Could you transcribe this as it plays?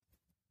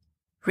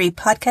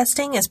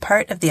Repodcasting is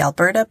part of the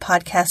Alberta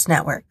Podcast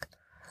Network.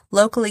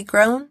 Locally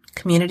grown,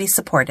 community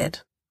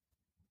supported.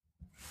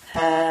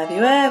 Have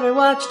you ever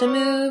watched a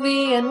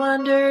movie and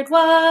wondered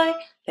why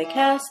they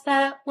cast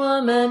that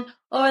woman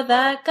or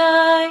that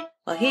guy?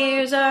 Well,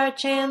 here's our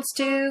chance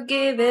to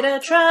give it a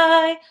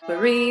try. We're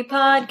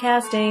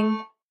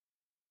repodcasting.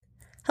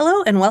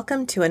 Hello and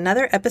welcome to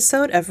another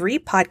episode of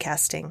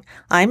Repodcasting.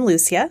 I'm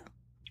Lucia.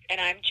 And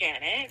I'm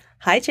Janet.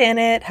 Hi,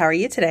 Janet. How are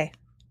you today?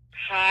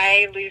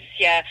 Hi,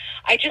 Lucia.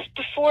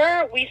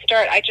 Before we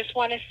start, I just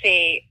want to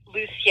say,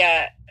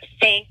 Lucia,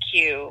 thank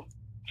you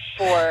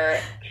for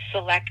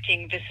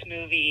selecting this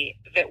movie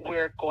that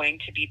we're going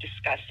to be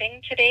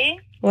discussing today.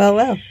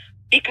 Well.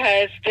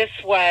 Because this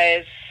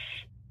was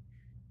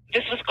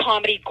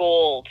comedy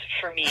gold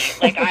for me.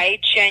 Like, I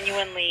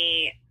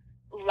genuinely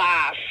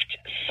laughed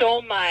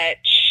so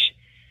much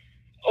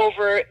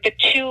over the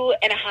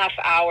 2.5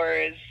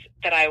 hours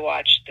that I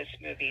watched this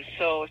movie.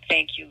 So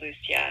thank you,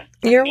 Lucia.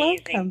 You're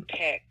Amazing welcome.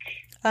 Pick.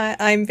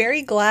 I'm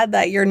very glad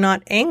that you're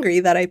not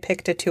angry that I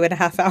picked a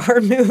 2.5 hour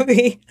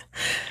movie.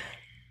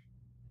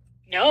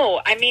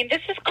 No, I mean, this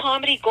is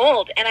comedy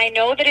gold, and I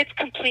know that it's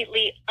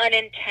completely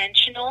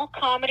unintentional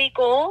comedy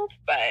gold,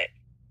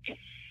 but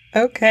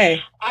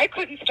Okay. I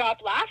couldn't stop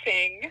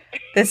laughing.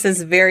 This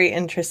is very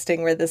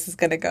interesting where this is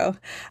going to go.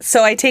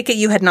 So I take it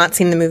you had not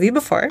seen the movie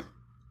before?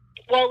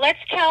 Well, let's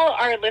tell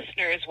our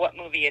listeners what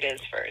movie it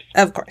is first.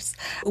 Of course.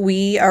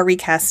 We are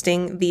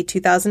recasting the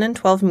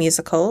 2012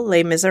 musical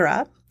Les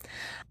Miserables,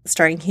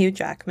 starring Hugh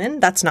Jackman.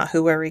 That's not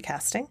who we're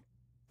recasting.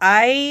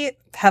 I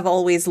have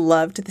always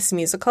loved this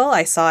musical.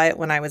 I saw it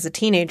when I was a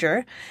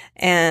teenager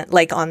and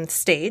on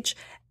stage,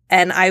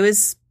 and I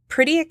was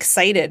pretty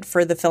excited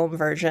for the film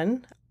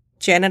version.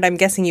 Janet, I'm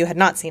guessing you had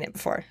not seen it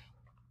before.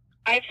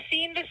 I've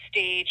seen the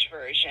stage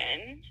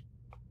version.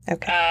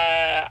 Okay.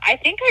 I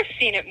think I've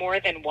seen it more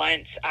than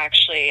once,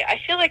 actually. I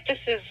feel like this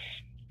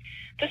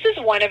is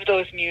one of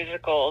those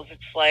musicals.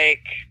 It's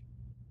like,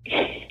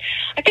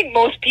 I think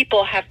most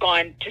people have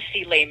gone to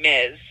see Les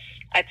Mis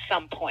at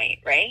some point,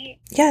 right?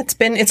 Yeah,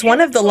 it's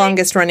one of the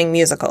longest running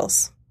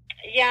musicals.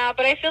 Yeah,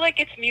 but I feel like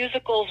it's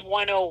musicals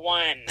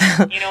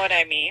 101. You know what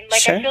I mean?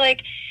 Sure. I feel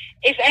like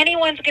if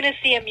anyone's going to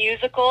see a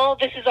musical,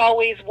 this is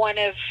always one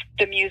of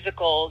the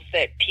musicals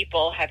that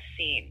people have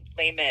seen,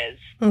 Les Mis.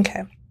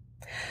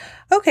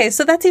 Okay,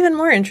 so that's even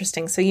more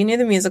interesting. So you knew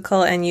the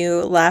musical and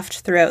you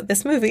laughed throughout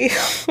this movie.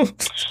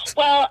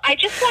 Well, I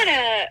just want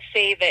to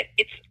say that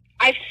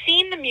I've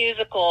seen the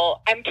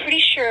musical. I'm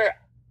pretty sure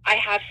I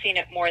have seen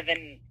it more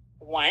than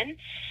once.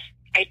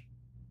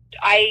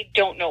 I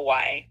don't know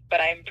why,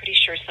 but I'm pretty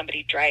sure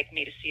somebody dragged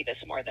me to see this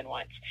more than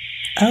once.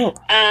 Oh.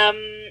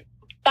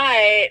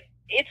 But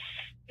it's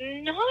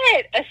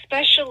not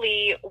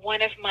especially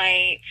one of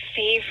my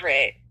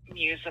favorite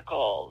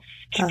musicals,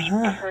 to be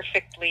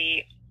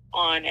perfectly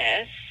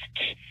honest.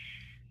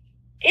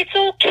 It's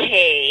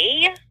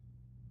okay,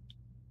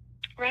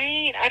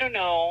 right? I don't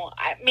know.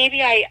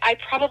 Maybe I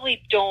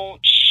probably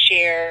don't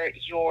share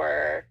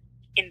your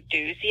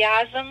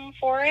enthusiasm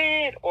for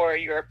it or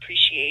your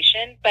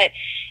appreciation, but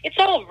it's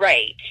all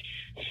right.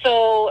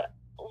 So,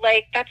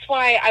 that's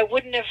why I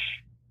wouldn't have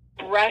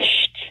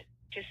rushed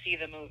to see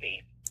the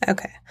movie.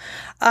 Okay.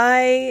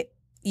 I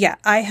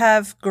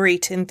have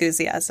great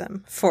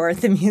enthusiasm for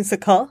the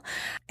musical,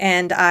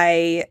 and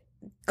I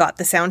got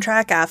the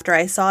soundtrack after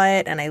I saw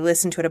it, and I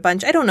listened to it a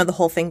bunch. I don't know the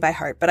whole thing by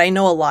heart, but I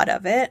know a lot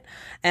of it,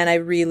 and I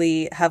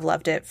really have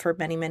loved it for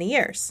many, many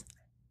years.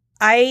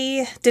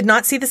 I did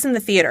not see this in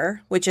the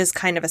theater, which is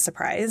kind of a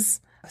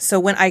surprise.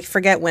 So I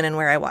forget when and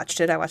where I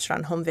watched it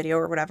on home video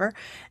or whatever,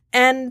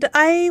 and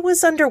I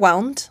was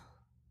underwhelmed,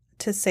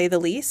 to say the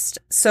least.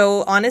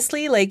 So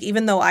honestly,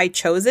 even though I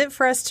chose it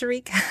for us to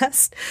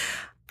recast,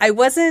 I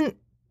wasn't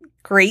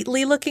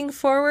greatly looking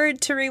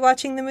forward to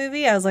rewatching the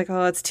movie. I was like,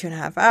 oh, it's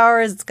 2.5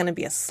 hours. It's going to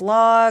be a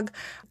slog.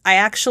 I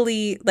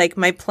actually,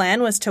 my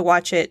plan was to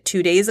watch it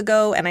 2 days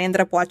ago, and I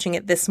ended up watching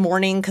it this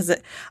morning because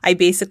I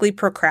basically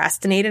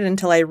procrastinated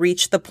until I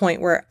reached the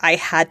point where I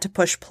had to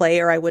push play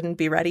or I wouldn't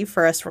be ready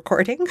for us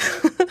recording.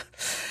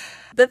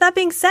 But that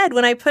being said,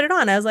 when I put it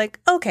on, I was like,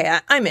 okay,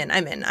 I'm in.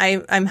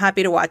 I'm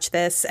happy to watch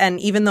this. And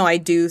even though I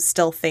do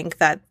still think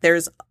that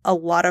there's a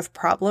lot of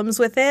problems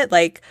with it,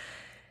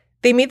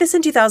 they made this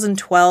in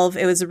 2012.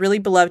 It was a really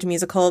beloved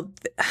musical.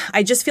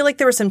 I just feel like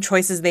there were some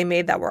choices they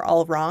made that were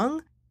all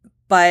wrong,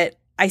 but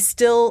I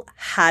still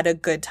had a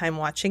good time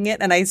watching it,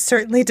 and I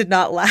certainly did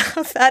not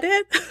laugh at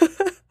it.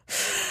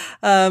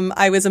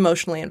 I was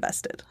emotionally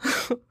invested.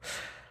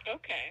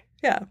 Okay.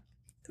 Yeah.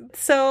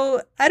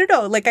 So, I don't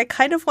know, I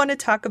kind of want to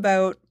talk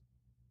about,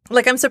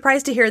 I'm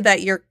surprised to hear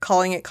that you're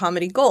calling it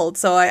comedy gold.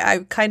 So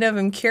I kind of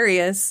am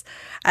curious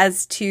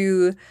as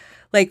to,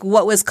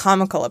 what was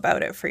comical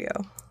about it for you?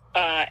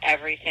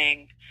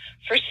 Everything.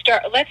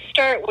 Let's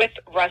start with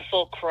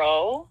Russell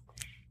Crowe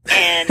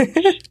and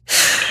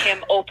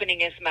him opening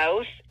his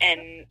mouth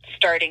and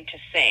starting to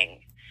sing.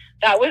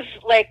 That was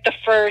the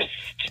first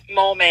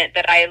moment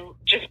that I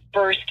just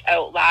burst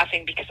out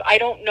laughing, because I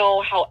don't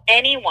know how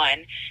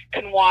anyone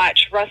can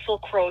watch Russell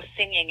Crowe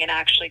singing and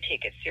actually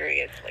take it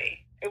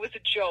seriously. It was a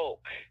joke.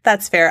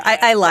 That's fair.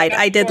 I lied.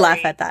 I did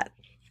laugh at that.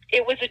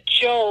 It was a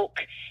joke,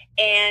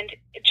 and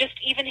just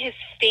even his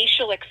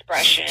facial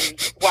expression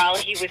while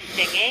he was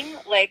singing,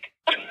 like,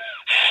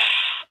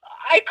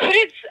 I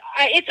couldn't.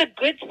 It's a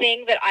good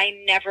thing that I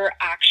never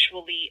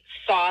actually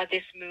saw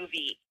this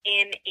movie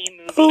in a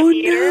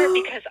movie theater,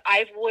 because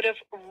I would have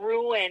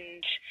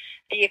ruined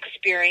the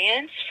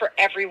experience for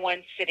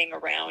everyone sitting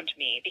around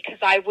me, because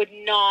I would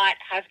not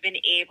have been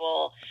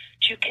able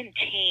to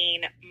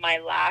contain my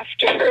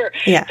laughter.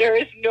 Yeah. There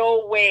is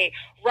no way.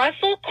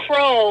 Russell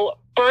Crowe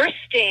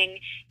bursting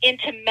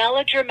into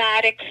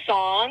melodramatic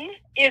song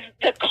is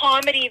the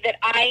comedy that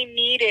I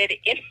needed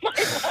in my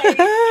life.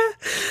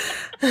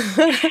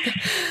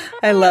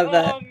 I love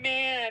that. Oh,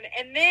 man.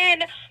 And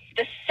then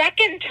the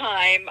second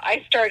time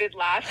I started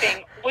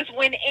laughing was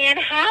when Anne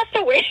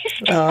Hathaway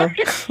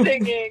started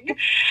singing,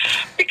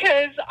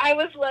 because I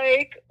was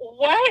like,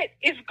 what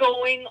is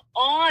going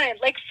on?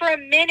 Like, for a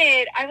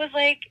minute, I was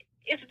like,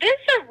 is this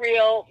a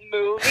real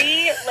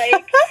movie?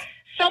 Like,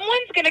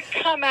 someone's going to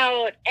come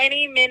out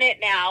any minute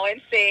now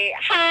and say,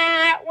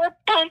 ha, we're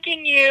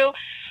punking you.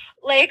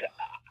 Like,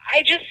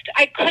 I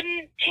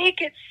couldn't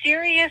take it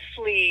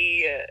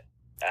seriously.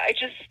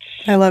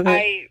 I love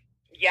it.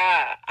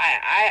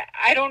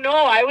 I don't know.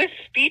 I was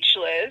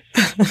speechless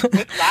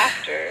with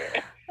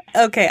laughter.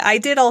 Okay, I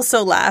did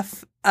also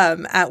laugh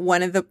at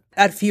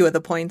a few of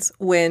the points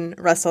when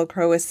Russell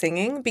Crowe was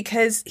singing,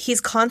 because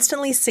he's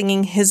constantly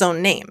singing his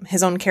own name,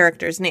 his own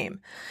character's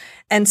name.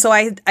 And so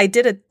I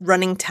did a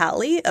running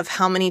tally of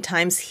how many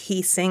times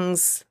he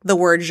sings the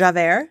word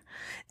Javert,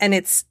 and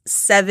it's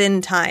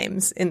 7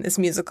 times in this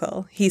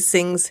musical. He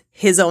sings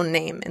his own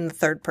name in the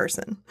third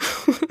person.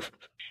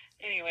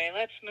 Anyway,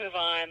 let's move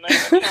on.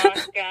 Let's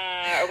talk,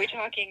 are we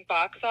talking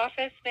box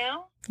office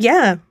now?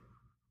 Yeah.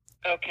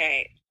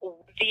 Okay.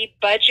 The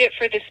budget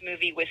for this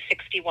movie was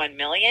 $61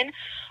 million.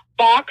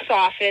 Box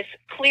office,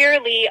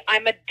 clearly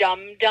I'm a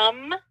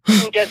dum-dum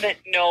who doesn't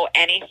know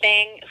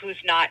anything,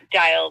 who's not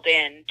dialed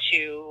in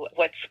to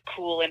what's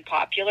cool and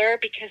popular,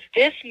 because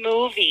this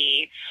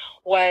movie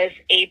was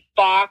a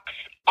box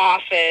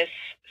office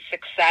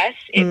success.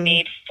 It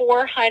made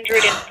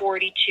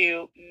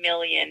 $442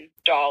 million.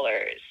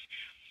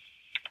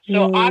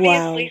 So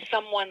obviously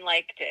someone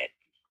liked it.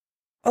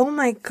 Oh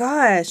my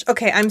gosh.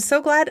 Okay, I'm so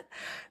glad,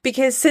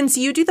 because since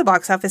you do the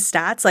box office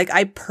stats, like,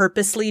 I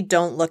purposely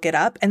don't look it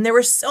up. And there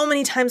were so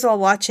many times while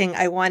watching,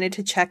 I wanted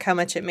to check how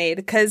much it made,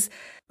 because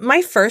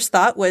my first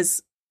thought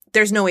was,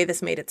 there's no way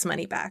this made its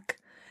money back.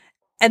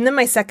 And then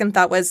my second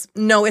thought was,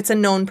 no, it's a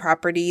known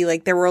property.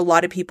 Like, there were a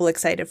lot of people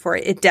excited for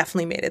it. It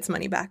definitely made its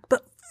money back.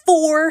 But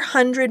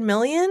 400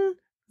 million?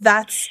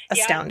 That's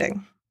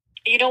astounding.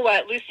 You know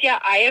what, Lucia,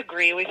 I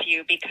agree with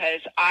you, because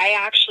I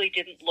actually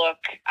didn't look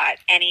at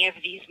any of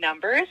these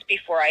numbers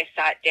before I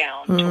sat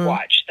down to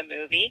watch the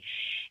movie.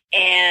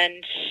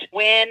 And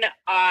when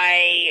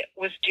I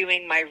was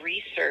doing my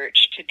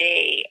research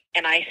today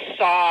and I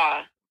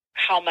saw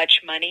how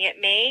much money it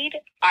made,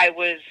 I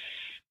was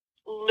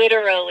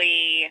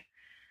literally,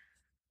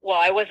 well,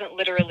 I wasn't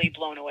literally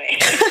blown away.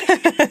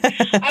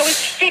 I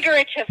was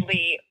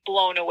figuratively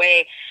blown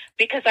away,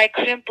 because I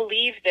couldn't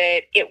believe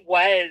that it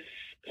was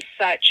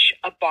such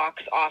a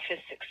box office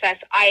success.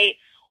 I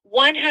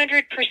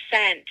 100%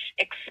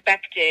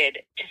 expected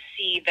to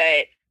see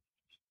that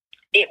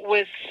it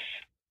was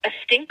a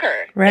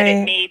stinker, that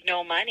it made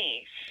no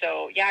money.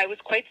 So, yeah, I was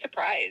quite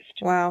surprised.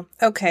 Wow.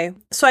 Okay.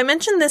 So I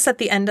mentioned this at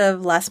the end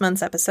of last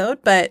month's episode,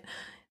 but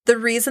the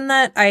reason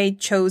that I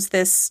chose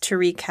this to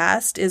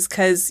recast is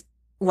because,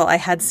 well, I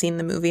had seen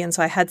the movie, and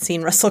so I had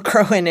seen Russell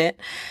Crowe in it.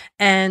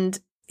 And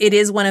it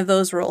is one of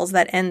those roles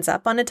that ends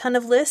up on a ton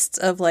of lists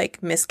of,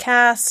 like,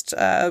 miscast,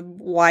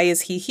 why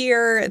is he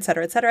here, et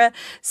cetera, et cetera.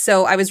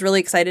 So I was really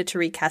excited to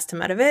recast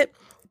him out of it.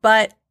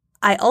 But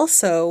I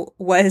also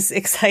was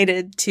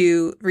excited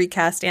to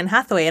recast Anne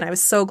Hathaway, and I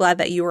was so glad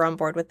that you were on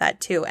board with that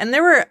too. And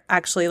there were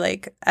actually,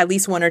 like, at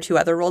least 1 or 2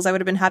 other roles I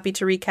would have been happy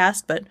to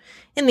recast, but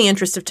in the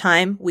interest of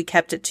time, we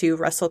kept it to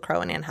Russell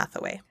Crowe and Anne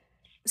Hathaway.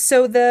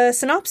 So the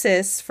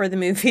synopsis for the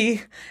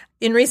movie,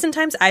 in recent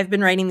times, I've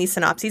been writing these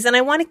synopses, and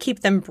I want to keep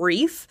them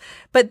brief,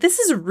 but this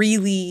is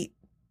really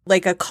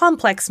like a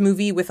complex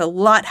movie with a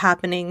lot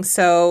happening.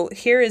 So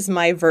here is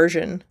my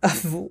version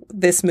of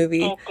this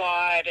movie. Oh,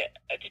 God.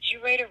 Did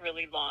you write a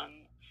really long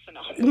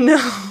synopsis?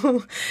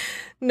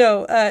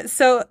 No.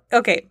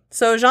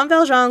 So Jean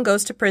Valjean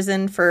goes to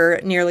prison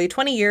for nearly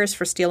 20 years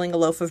for stealing a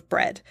loaf of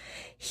bread.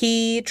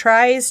 He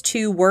tries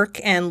to work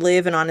and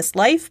live an honest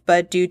life,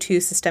 but due to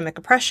systemic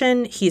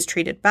oppression, he's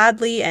treated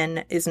badly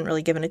and isn't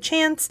really given a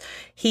chance.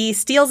 He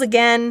steals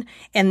again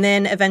and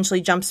then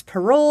eventually jumps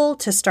parole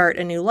to start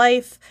a new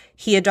life.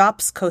 He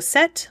adopts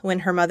Cosette when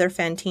her mother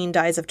Fantine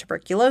dies of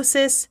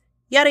tuberculosis.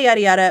 Yada, yada,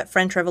 yada.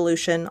 French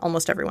Revolution.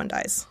 Almost everyone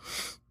dies.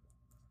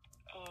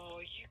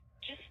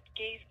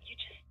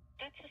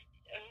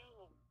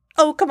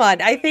 Oh, come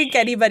on. I think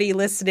anybody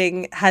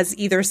listening has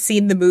either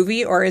seen the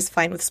movie or is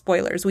fine with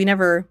spoilers. We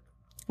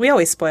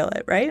always spoil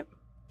it, right?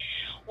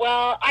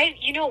 Well,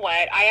 you know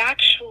what? I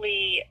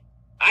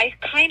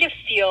kind of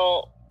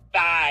feel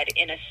bad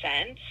in a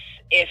sense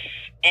if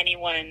any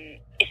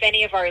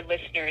of our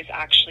listeners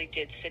actually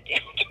did sit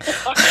down to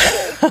watch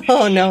this.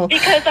 Oh, no.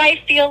 Because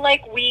I feel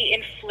like we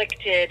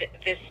inflicted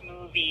this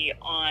movie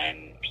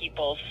on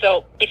people.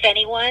 So if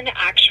anyone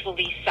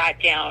actually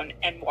sat down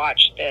and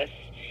watched this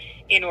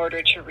in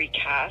order to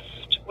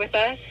recast with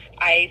us,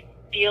 I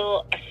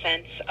feel a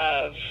sense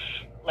of,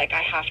 like,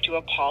 I have to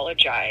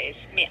apologize.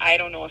 I mean, I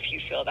don't know if you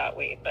feel that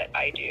way, but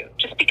I do.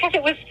 Just because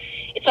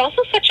it's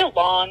also such a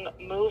long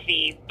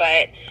movie,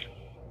 but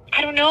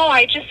I don't know,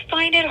 I just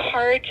find it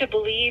hard to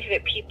believe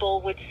that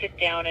people would sit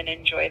down and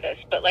enjoy this.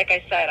 But like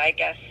I said, I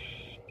guess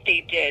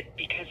they did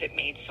because it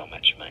made so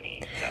much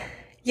money. So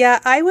yeah,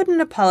 I wouldn't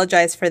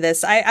apologize for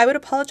this. I would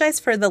apologize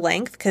for the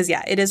length because,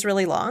 yeah, it is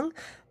really long,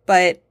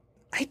 but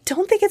I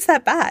don't think it's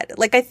that bad.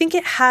 Like, I think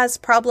it has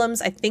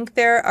problems. I think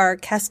there are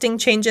casting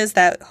changes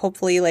that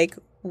hopefully, like,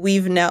 we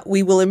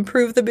will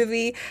improve the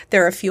movie.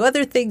 There are a few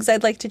other things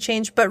I'd like to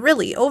change, but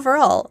really,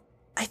 overall,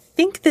 I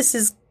think this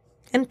is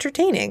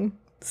entertaining.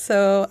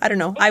 So, I don't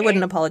know. Okay. I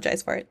wouldn't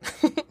apologize for it.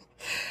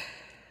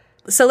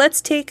 So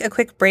let's take a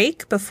quick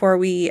break before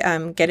we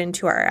get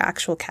into our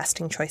actual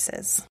casting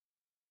choices.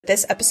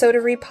 This episode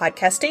of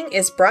Repodcasting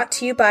is brought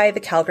to you by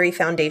the Calgary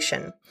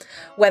Foundation.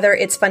 Whether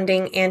it's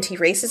funding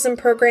anti-racism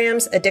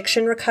programs,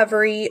 addiction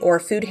recovery, or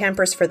food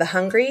hampers for the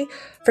hungry,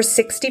 for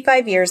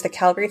 65 years, the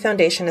Calgary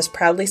Foundation has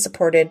proudly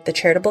supported the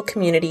charitable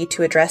community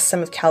to address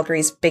some of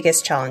Calgary's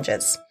biggest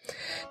challenges.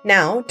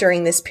 Now,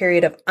 during this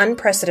period of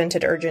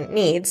unprecedented urgent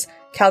needs,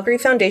 Calgary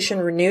Foundation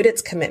renewed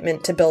its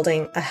commitment to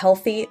building a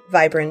healthy,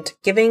 vibrant,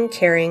 giving,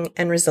 caring,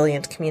 and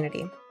resilient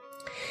community.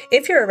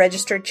 If you're a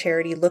registered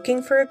charity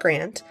looking for a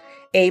grant,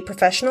 a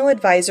professional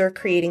advisor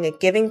creating a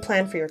giving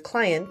plan for your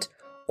client,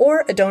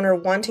 or a donor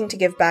wanting to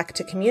give back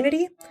to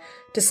community,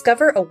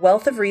 discover a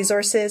wealth of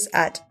resources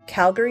at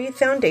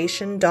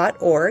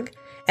calgaryfoundation.org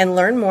and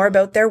learn more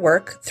about their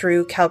work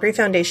through Calgary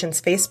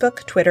Foundation's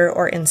Facebook, Twitter,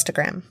 or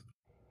Instagram.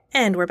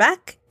 And we're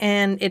back,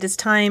 and it is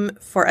time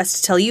for us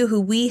to tell you who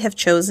we have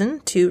chosen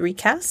to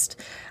recast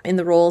in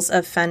the roles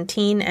of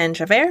Fantine and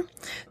Javert.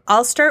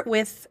 I'll start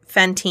with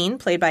Fantine,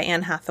 played by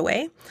Anne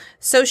Hathaway.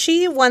 So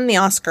she won the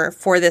Oscar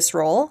for this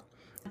role.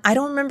 I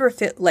don't remember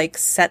if it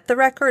set the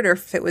record or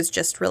if it was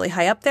just really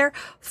high up there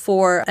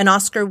for an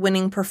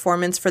Oscar-winning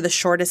performance for the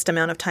shortest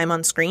amount of time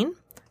on screen,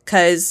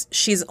 because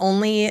she's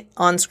only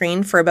on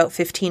screen for about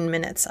 15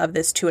 minutes of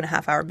this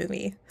 2.5-hour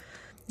movie.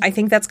 I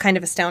think that's kind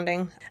of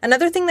astounding.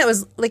 Another thing that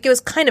was, it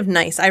was kind of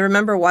nice. I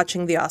remember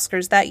watching the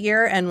Oscars that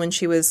year, and when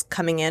she was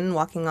coming in,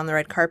 walking on the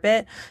red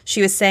carpet,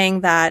 she was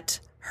saying that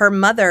her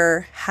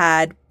mother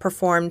had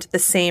performed the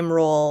same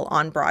role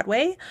on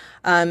Broadway,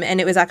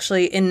 and it was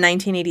actually in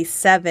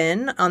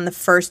 1987 on the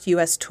first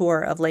U.S.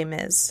 tour of Les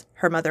Mis.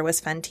 Her mother was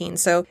Fantine.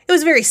 So it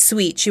was very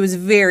sweet. She was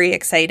very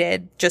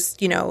excited just,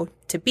 to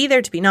be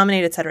there, to be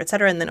nominated, et cetera, et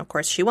cetera. And then, of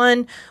course, she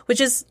won,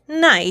 which is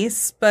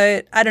nice.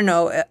 But I don't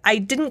know. I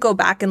didn't go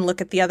back and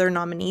look at the other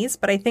nominees,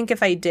 but I think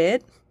if I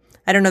did,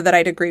 I don't know that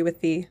I'd agree with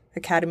the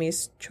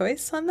Academy's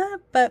choice on that.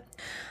 But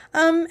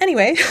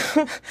anyway,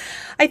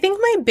 I think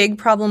my big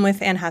problem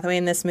with Anne Hathaway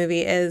in this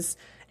movie is,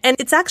 and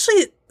it's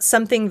actually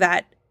something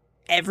that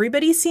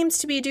everybody seems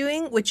to be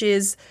doing, which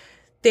is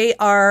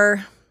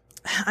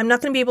I'm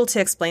not going to be able to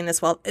explain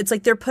this well. It's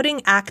like they're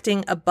putting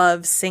acting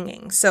above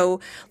singing. So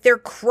they're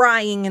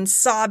crying and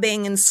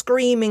sobbing and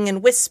screaming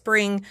and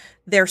whispering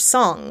their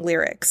song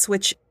lyrics,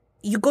 which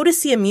you go to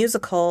see a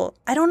musical.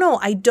 I don't know.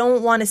 I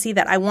don't want to see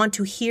that. I want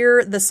to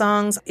hear the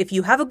songs. If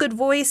you have a good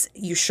voice,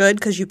 you should,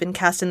 because you've been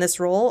cast in this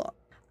role.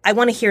 I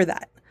want to hear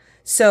that.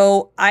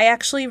 So I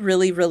actually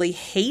really, really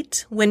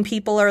hate when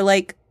people are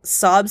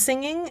sob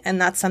singing, and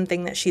that's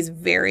something that she's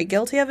very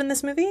guilty of in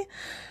this movie.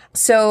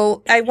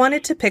 So I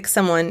wanted to pick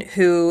someone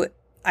who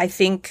I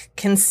think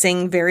can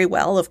sing very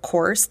well. Of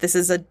course,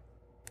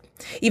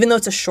 even though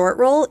it's a short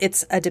role,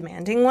 it's a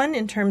demanding one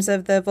in terms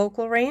of the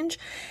vocal range.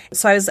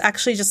 So I was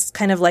actually just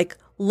kind of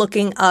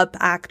looking up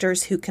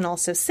actors who can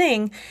also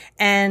sing.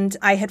 And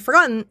I had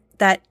forgotten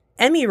that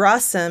Emmy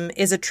Rossum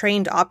is a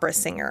trained opera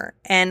singer,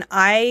 and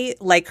I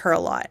like her a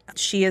lot.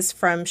 She is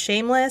from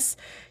Shameless.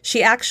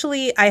 She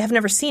actually, I have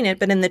never seen it,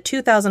 but in the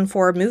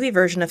 2004 movie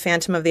version of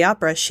Phantom of the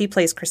Opera, she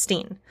plays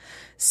Christine.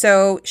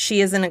 So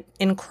she is an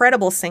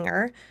incredible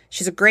singer.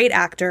 She's a great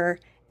actor,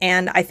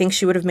 and I think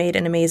she would have made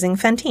an amazing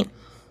Fantine.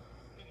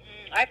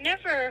 I've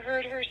never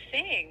heard her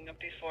sing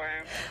before.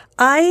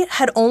 I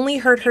had only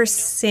heard her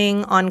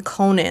sing on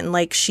Conan.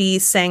 She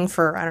sang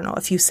for, I don't know,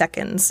 a few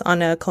seconds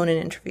on a Conan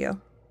interview.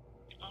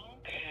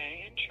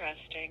 Okay,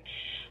 interesting.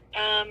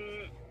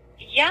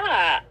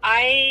 Yeah,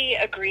 I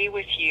agree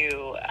with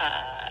you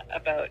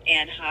about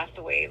Anne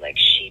Hathaway.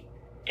 She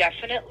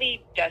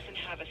definitely doesn't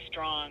have a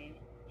strong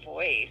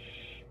voice.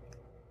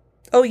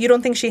 Oh, you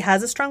don't think she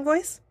has a strong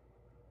voice?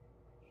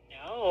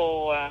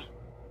 No.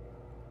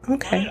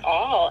 Okay. Not at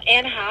all.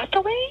 Anne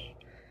Hathaway?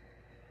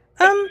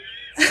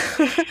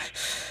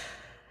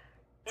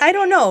 I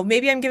don't know.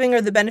 Maybe I'm giving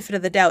her the benefit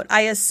of the doubt.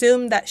 I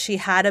assumed that she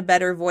had a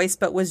better voice,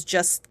 but was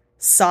just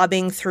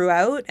sobbing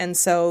throughout, and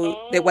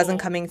so it wasn't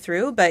coming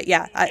through. But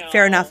yeah,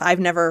 fair enough. I've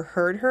never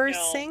heard her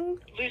sing.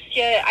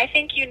 Lucia, I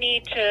think you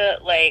need to,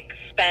 like,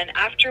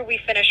 after we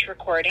finish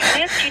recording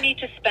this, you need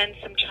to spend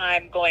some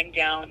time going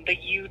down the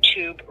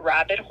YouTube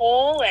rabbit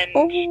hole. And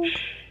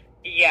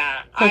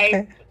yeah,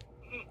 okay.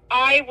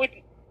 I would,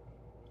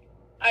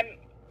 I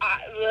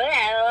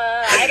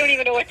don't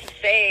even know what to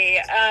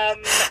say.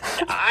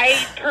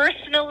 I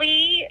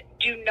personally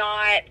do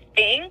not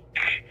think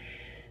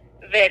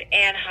that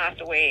Anne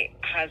Hathaway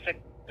has a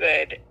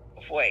good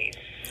voice.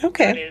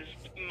 Okay. That is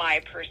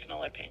my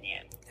personal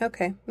opinion.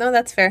 Okay. No,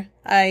 that's fair.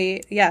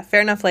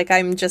 Fair enough. Like,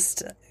 I'm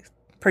just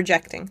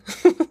projecting.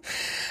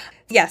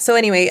 Yeah, so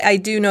anyway, I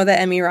do know that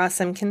Emmy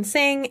Rossum can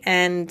sing,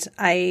 and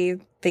I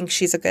think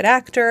she's a good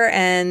actor,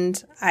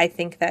 and I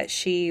think that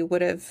she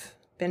would have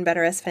been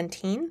better as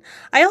Fantine.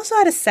 I also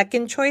had a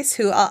second choice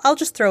who I'll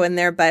just throw in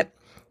there, but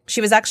she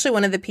was actually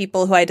one of the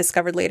people who I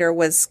discovered later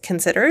was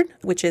considered,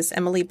 which is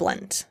Emily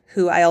Blunt,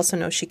 who I also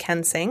know she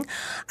can sing.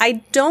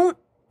 I don't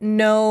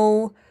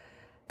know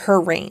her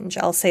range,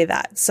 I'll say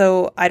that.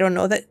 So I don't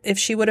know that if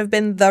she would have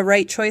been the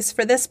right choice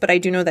for this, but I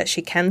do know that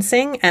she can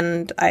sing,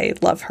 and I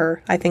love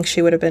her. I think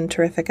she would have been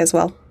terrific as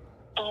well.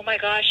 Oh my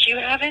gosh, you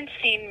haven't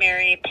seen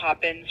Mary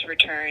Poppins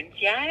Returns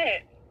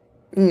yet?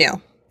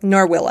 No,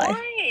 nor will I.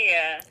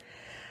 Why?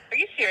 Are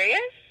you serious?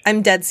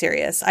 I'm dead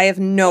serious. I have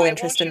no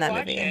interest in that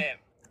movie. It?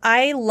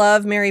 I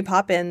love Mary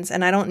Poppins,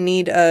 and I don't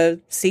need a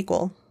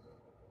sequel.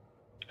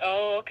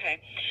 Oh,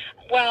 okay.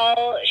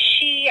 Well,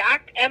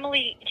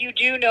 Emily, you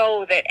do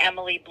know that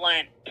Emily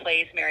Blunt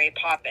plays Mary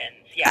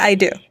Poppins, yes? I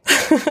do.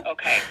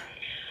 Okay.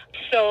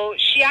 So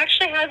she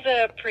actually has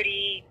a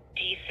pretty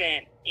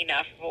decent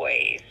enough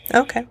voice.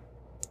 Okay.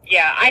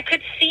 Yeah, I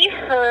could see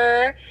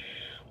her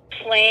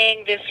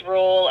playing this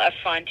role of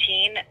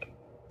Fantine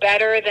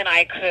better than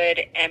I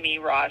could Emmy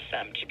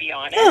Rossum, to be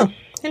honest. Oh,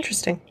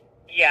 interesting.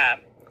 Yeah.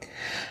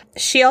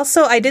 She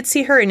also, I did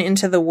see her in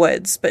Into the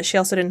Woods, but she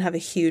also didn't have a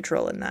huge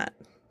role in that,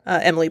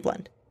 Emily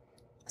Blunt.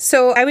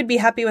 So I would be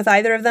happy with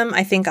either of them.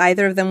 I think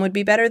either of them would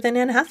be better than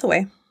Anne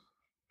Hathaway.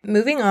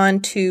 Moving on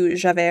to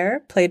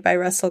Javert, played by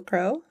Russell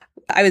Crowe.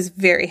 I was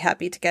very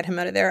happy to get him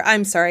out of there.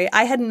 I'm sorry.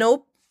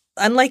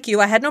 Unlike you,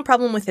 I had no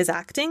problem with his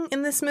acting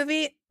in this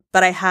movie,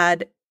 but I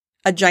had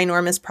a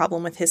ginormous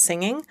problem with his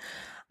singing.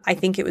 I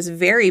think it was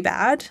very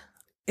bad.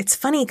 It's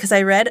funny because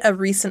I read a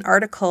recent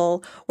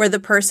article where the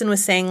person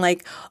was saying,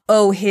 like,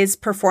 oh, his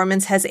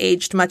performance has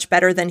aged much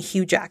better than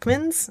Hugh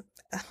Jackman's.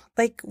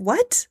 Like,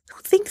 what?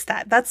 Who thinks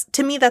that?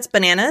 To me, that's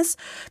bananas,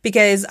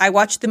 because I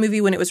watched the movie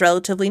when it was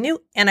relatively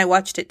new, and I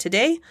watched it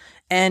today,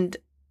 and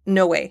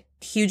no way.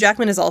 Hugh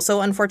Jackman is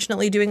also,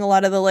 unfortunately, doing a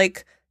lot of the,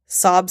 like,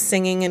 sob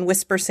singing and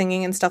whisper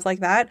singing and stuff like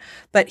that,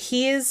 but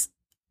he is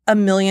a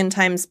million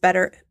times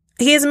better.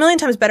 He is a million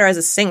times better as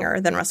a singer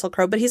than Russell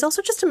Crowe, but he's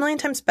also just a million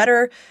times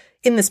better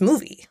in this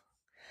movie.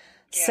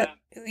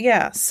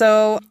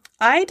 So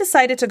I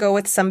decided to go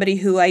with somebody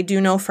who I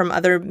do know from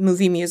other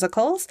movie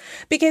musicals,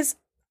 because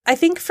I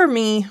think for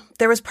me,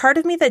 there was part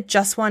of me that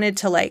just wanted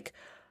to, like,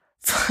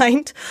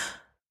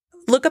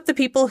 look up the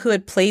people who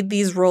had played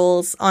these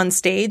roles on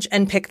stage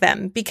and pick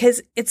them,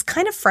 because it's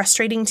kind of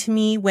frustrating to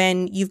me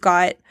when you've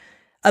got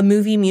a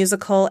movie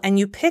musical and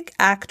you pick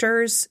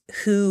actors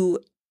who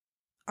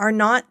are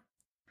not,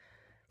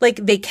 like,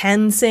 they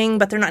can sing,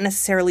 but they're not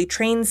necessarily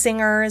trained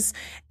singers,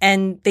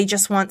 and they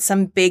just want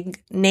some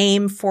big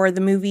name for the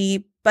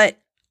movie. But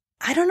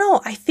I don't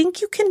know. I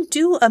think you can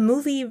do a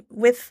movie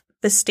with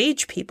the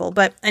stage people.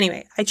 But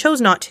anyway, I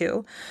chose not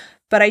to.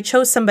 But I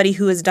chose somebody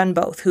who has done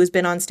both, who has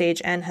been on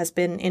stage and has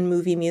been in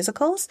movie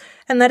musicals,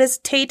 and that is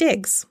Taye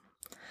Diggs.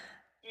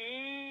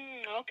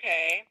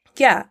 Okay.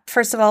 Yeah.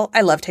 First of all,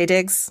 I love Taye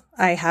Diggs.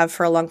 I have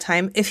for a long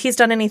time. If he's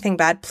done anything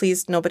bad,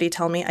 please nobody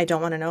tell me. I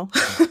don't want to know,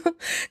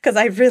 because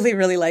I really,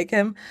 really like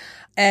him.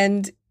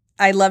 And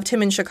I loved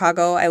him in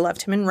Chicago. I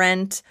loved him in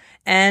Rent.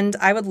 And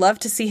I would love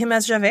to see him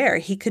as Javert.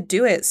 He could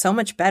do it so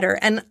much better.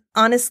 And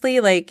honestly,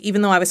 like,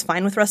 even though I was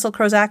fine with Russell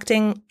Crowe's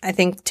acting, I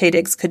think Taye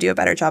Diggs could do a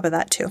better job of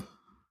that too.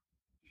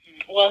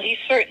 Well, he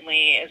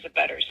certainly is a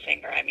better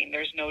singer. I mean,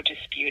 there's no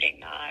disputing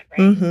that, right?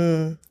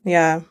 Mm-hmm.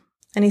 Yeah.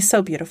 And he's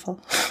so beautiful.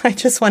 I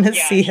just want to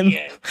see him. He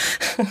is.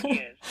 He's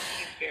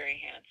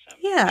very handsome.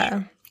 Yeah.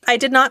 Sure. I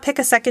did not pick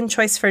a second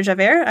choice for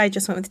Javert. I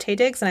just went with Taye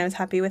Diggs, and I was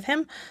happy with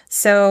him.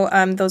 So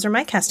those are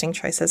my casting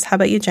choices. How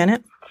about you,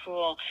 Janet?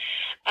 Cool.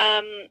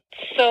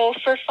 So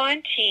for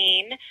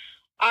Fantine,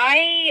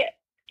 I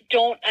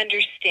don't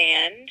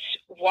understand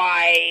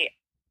why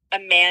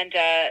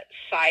Amanda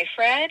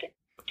Seyfried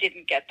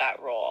didn't get that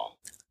role.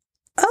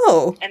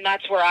 Oh. And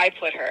that's where I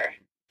put her.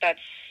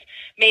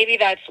 Maybe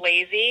that's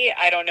lazy.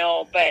 I don't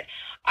know. But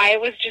I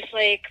was just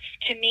like,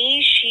 to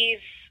me, she's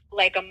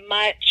like a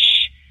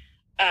much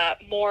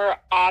more,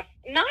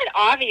 not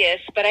obvious,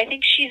 but I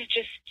think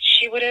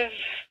she would have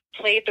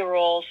played the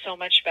role so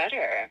much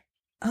better.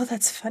 Oh,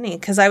 that's funny.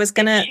 Because I was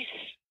gonna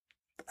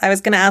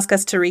ask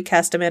us to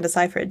recast Amanda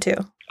Seyfried too.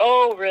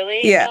 Oh,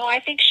 really? Yeah. No, I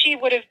think she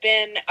would have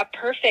been a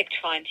perfect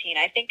Fantine.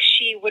 I think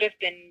she would have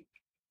been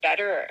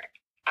better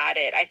at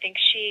it. I think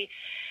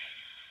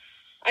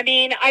I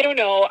mean, I don't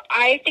know.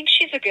 I think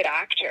she's a good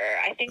actor.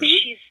 I think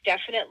she's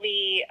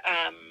definitely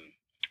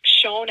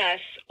shown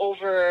us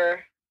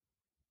over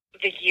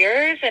the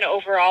years and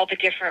over all the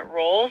different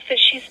roles that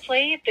she's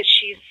played that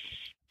she's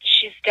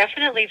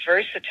definitely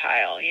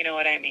versatile. You know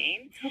what I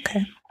mean?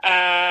 Okay.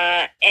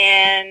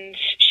 And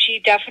she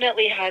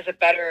definitely has a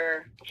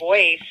better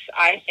voice,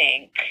 I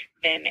think,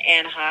 than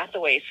Anne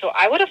Hathaway. So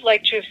I would have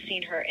liked to have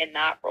seen her in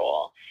that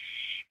role.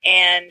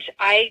 And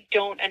I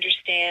don't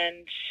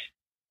understand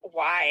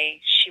why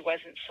she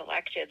wasn't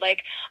selected.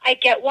 Like, I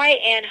get why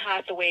Anne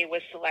Hathaway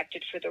was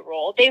selected for the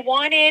role. They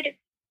wanted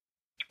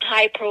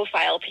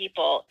high-profile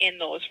people in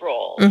those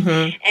roles.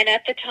 Mm-hmm. And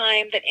at the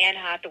time that Anne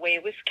Hathaway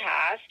was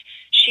cast,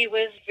 she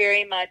was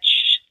very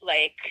much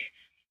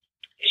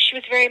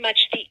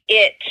the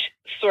it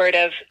sort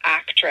of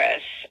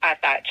actress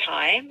at that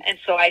time. And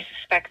so I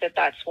suspect that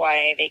that's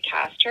why they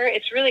cast her.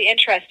 It's really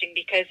interesting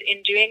because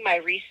in doing my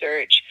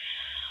research,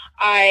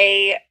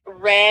 I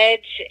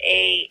read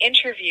a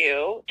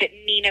interview that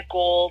Nina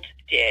Gold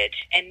did.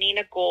 And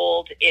Nina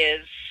Gold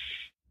is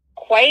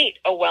quite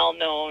a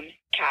well-known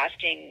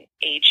casting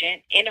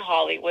agent in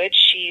Hollywood.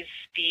 She's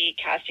the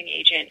casting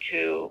agent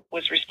who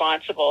was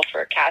responsible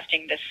for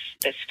casting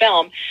this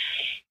film.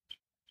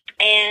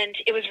 And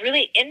it was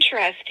really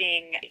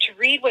interesting to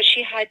read what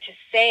she had to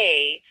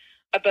say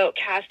about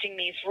casting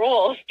these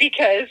roles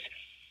because,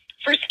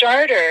 for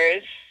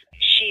starters,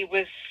 she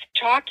was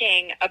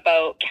talking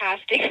about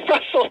casting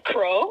Russell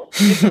Crowe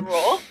in the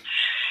role.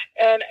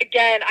 And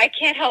again, I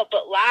can't help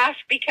but laugh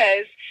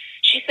because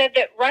she said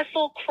that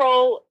Russell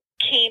Crowe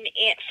came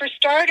in. For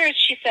starters,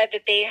 she said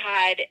that they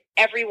had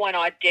everyone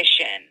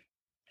audition,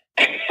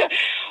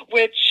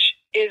 which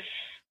is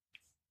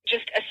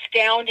just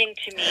astounding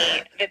to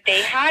me that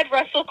they had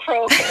Russell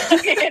Crowe come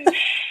in.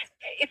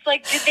 It's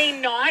like, did they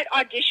not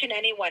audition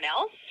anyone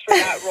else for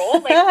that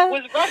role? Like,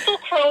 was Russell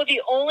Crowe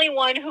the only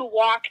one who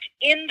walked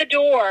in the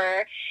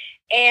door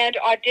and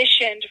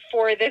auditioned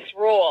for this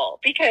role?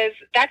 Because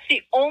that's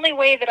the only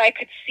way that I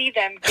could see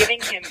them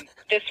giving him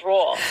this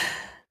role.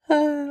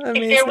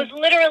 If there was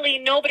literally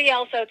nobody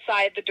else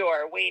outside the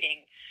door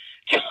waiting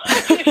to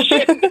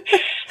audition.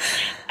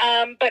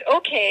 But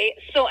okay,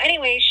 so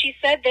anyway, she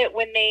said that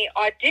when they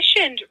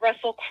auditioned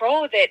Russell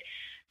Crowe that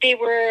they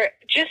were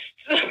just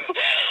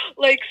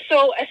like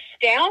so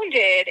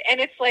astounded, and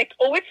it's like,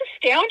 oh, it's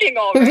astounding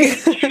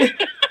already.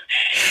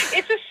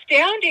 It's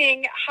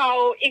astounding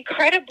how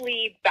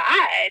incredibly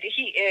bad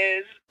he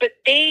is, but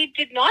they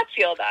did not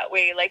feel that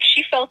way. Like,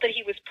 she felt that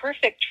he was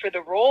perfect for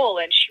the role,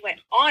 and she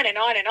went on and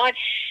on and on.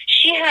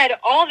 She had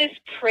all this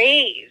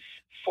praise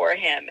for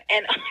him,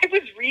 and I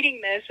was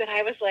reading this and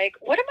I was like,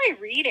 what am I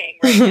reading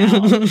right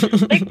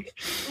now? Like,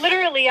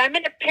 literally, I'm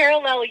in a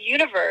parallel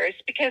universe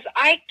because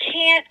I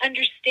can't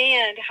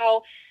understand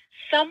how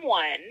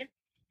someone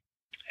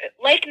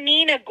like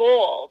Nina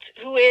Gold,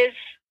 who is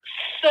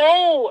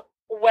so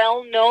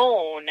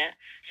well-known,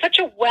 such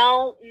a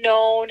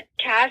well-known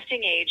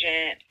casting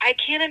agent, I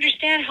can't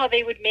understand how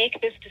they would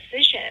make this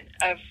decision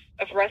of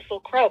Russell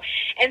Crowe.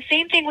 And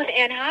same thing with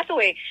Anne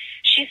Hathaway.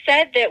 She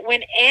said that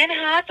when Anne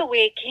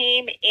Hathaway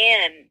came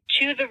in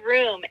to the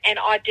room and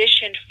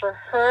auditioned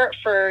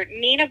for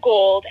Nina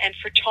Gold and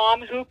for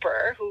Tom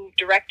Hooper, who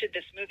directed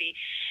this movie,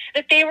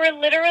 that they were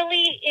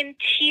literally in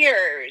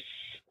tears.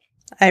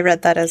 I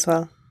read that as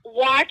well.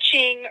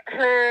 Watching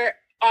her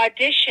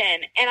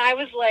audition, and I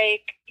was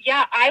like,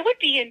 yeah, I would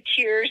be in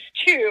tears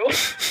too,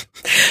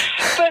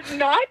 but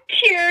not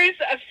tears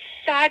of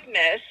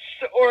sadness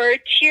or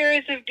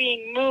tears of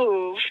being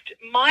moved.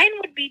 Mine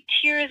would be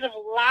tears of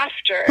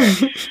laughter.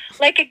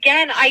 Like,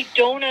 again, I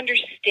don't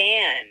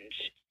understand.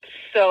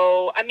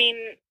 So, I mean,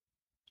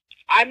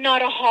 I'm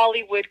not a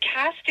Hollywood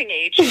casting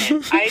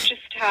agent. I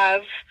just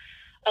have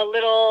a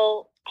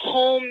little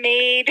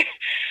homemade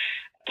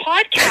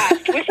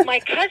podcast with my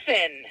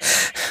cousin.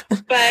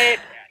 But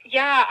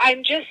yeah,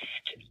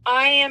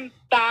 I am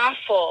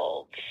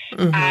baffled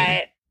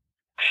at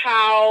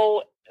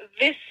how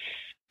this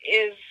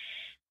is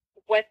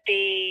what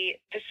they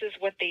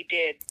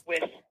did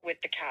with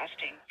the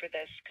casting for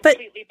this.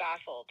 Completely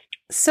baffled.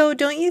 So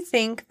don't you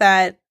think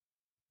that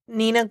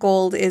Nina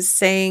Gold is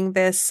saying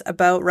this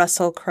about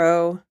Russell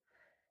Crowe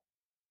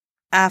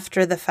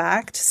after the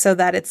fact, so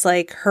that it's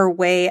like her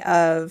way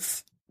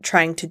of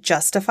trying to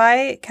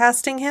justify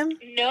casting him?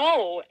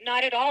 No,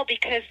 not at all,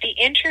 because the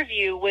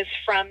interview was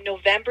from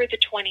November the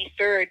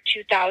 23rd,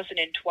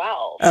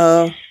 2012.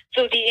 Oh.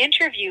 So the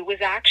interview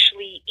was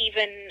actually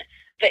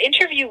the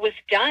interview was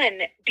done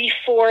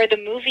before the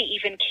movie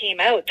even came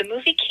out. The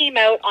movie came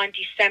out on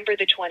December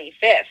the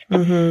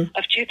 25th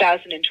of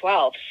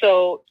 2012.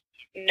 So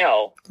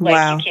no,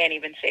 wow. You can't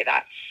even say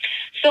that.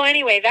 So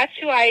anyway, that's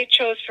who I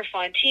chose for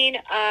Fantine.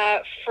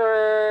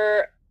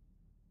 For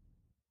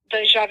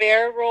the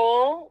Javert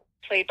role,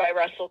 played by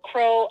Russell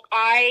Crowe,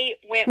 I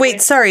went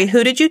Wait, sorry,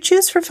 who did you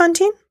choose for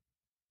Fantine?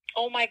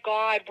 Oh my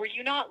God, were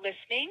you not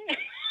listening?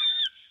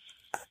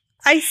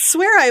 I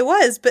swear I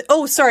was, but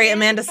sorry,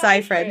 Amanda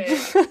Seyfried.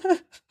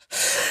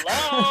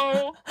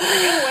 Hello, are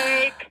you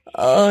awake?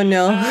 Oh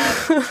no.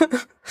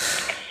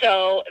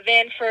 So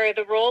then for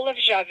the role of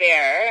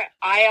Javert,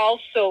 I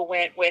also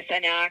went with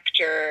an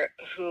actor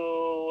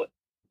who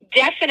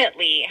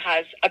definitely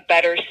has a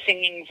better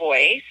singing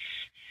voice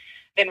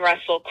than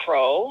Russell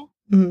Crowe.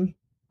 Mm-hmm.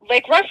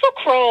 Like Russell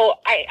Crowe,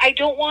 I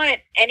don't want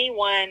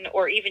anyone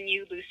or even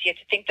you, Lucia,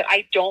 to think that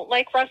I don't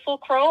like Russell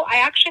Crowe. I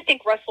actually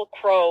think Russell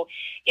Crowe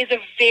is a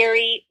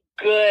very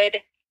good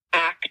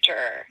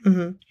actor.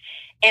 Mm-hmm.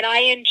 And I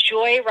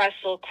enjoy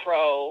Russell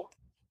Crowe.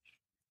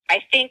 I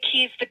think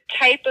he's the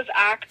type of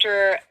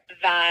actor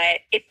that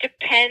it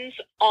depends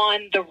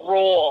on the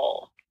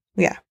role.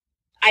 Yeah.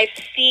 I've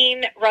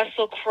seen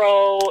Russell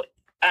Crowe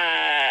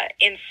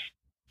in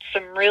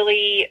some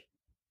really,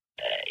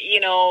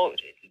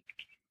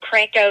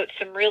 crank out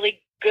some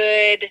really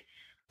good,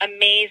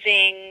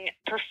 amazing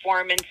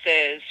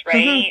performances,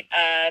 right?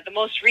 Mm-hmm. The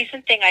most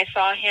recent thing I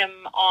saw him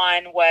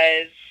on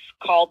was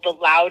called The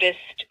Loudest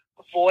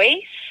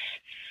Voice.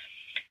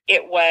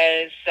 It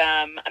was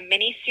a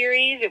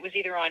miniseries. It was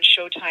either on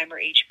Showtime or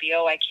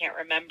HBO. I can't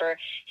remember.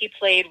 He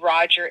played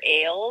Roger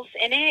Ailes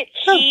in it.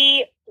 Oh.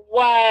 He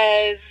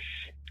was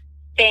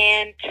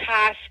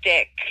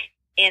fantastic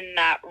in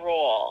that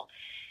role.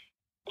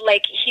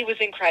 Like, he was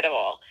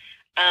incredible.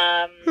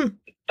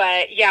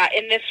 But yeah,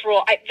 in this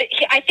role,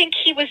 I think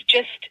he was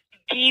just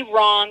the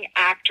wrong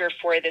actor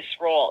for this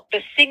role. The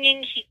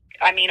singing,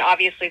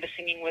 obviously the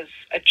singing was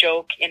a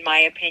joke, in my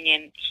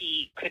opinion.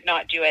 He could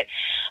not do it.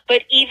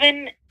 But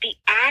even the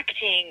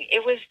acting,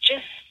 it was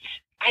just,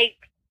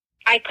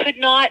 I could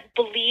not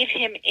believe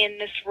him in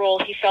this role.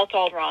 He felt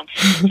all wrong.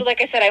 So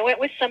like I said, I went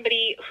with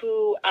somebody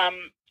who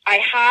I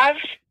have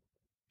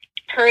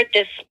heard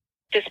this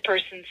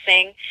person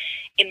sing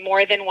in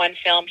more than one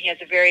film. He has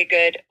a very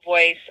good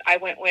voice. I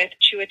went with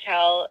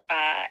Chiwetel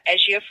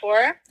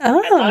Ejiofor.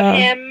 Oh. I love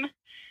him.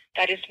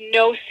 That is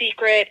no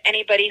secret.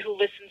 Anybody who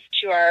listens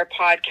to our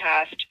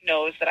podcast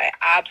knows that I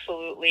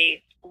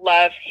absolutely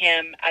love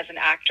him as an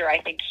actor.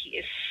 I think he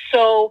is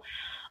so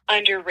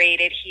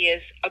underrated. He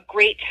is a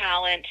great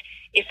talent.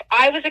 If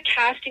I was a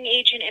casting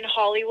agent in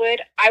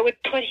Hollywood, I would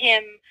put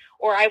him,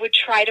 or I would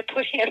try to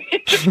put him in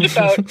just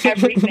about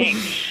everything,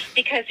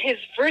 because his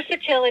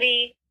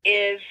versatility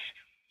is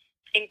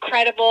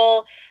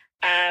incredible.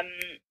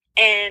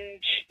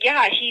 And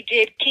yeah, he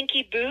did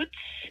Kinky Boots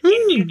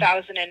in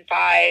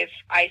 2005.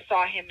 I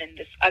saw him in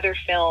this other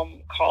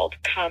film called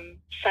Come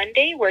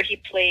Sunday, where he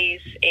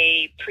plays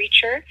a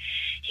preacher.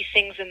 He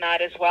sings in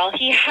that as well.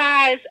 He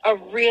has a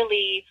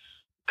really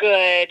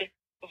good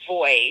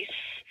voice,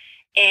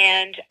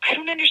 and I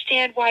don't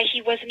understand why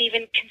he wasn't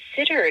even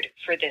considered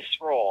for this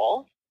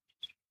role.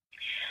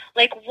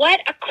 Like,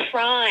 what a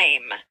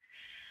crime.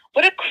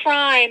 What a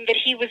crime that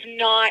he was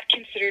not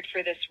considered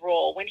for this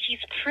role when he's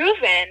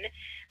proven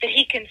that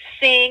he can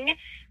sing,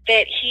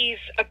 that he's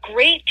a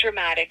great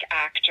dramatic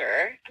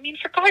actor. I mean,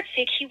 for God's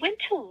sake, he went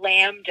to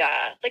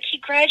Lambda. Like, he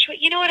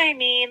graduated, you know what I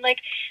mean? Like,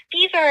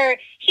 he's a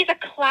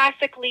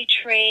classically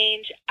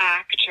trained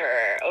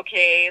actor,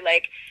 okay?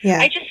 Like,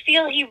 yeah. I just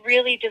feel he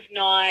really does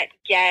not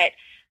get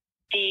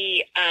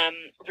the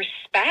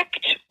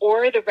respect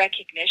or the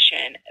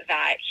recognition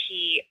that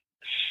he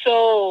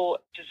so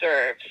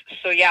deserves.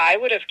 So yeah, I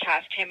would have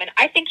cast him, and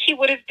I think he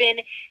would have been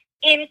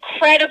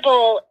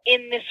incredible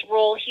in this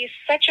role. He's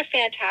such a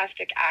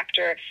fantastic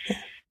actor,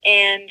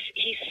 and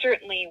he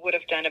certainly would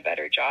have done a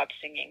better job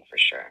singing for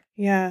sure.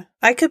 Yeah,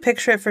 I could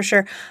picture it for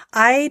sure.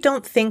 I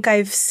don't think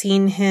I've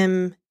seen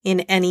him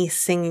in any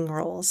singing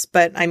roles,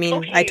 but I mean,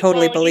 okay, I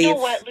totally believe. You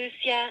know what,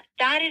 Lucia?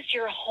 That is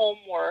your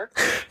homework.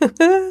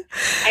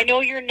 I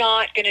know you're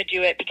not going to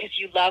do it because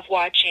you love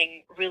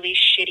watching really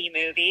shitty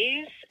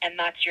movies, and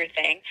that's your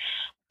thing.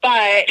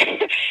 But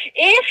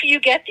if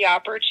you get the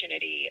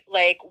opportunity,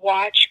 like,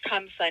 watch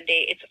Come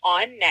Sunday. It's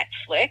on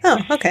Netflix. Oh,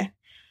 okay.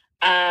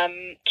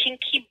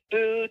 Kinky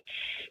Boots,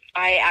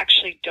 I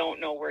actually don't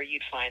know where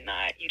you'd find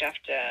that. You'd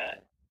have to...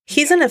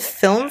 He's in a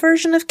film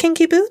version of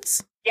Kinky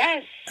Boots?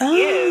 Yes,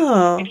 he is.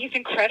 And he's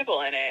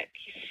incredible in it.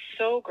 He's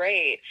so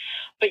great.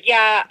 But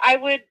yeah,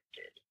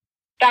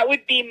 that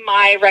would be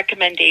my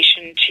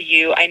recommendation to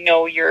you. I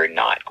know you're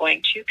not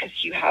going to,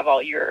 because you have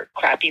all your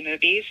crappy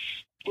movies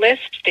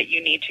list that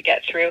you need to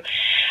get through.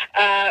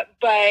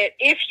 But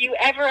if you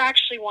ever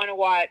actually want to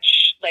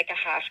watch like a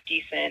half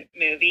decent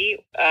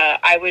movie,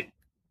 I would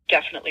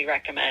definitely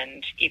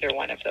recommend either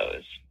one of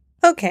those.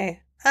 Okay.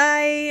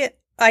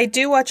 I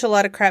do watch a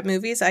lot of crap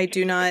movies. I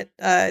do not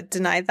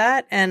deny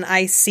that, and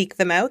I seek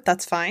them out.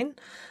 That's fine.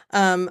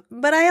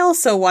 But I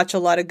also watch a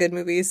lot of good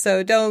movies,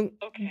 so don't...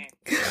 Okay.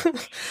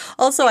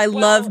 Also, I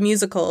love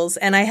musicals,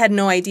 and I had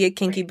no idea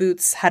Kinky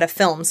Boots had a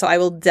film, so I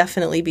will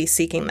definitely be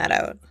seeking that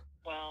out.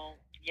 Well,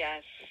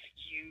 yes,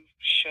 you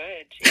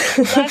should. If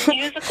you love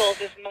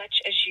musicals as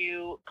much as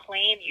you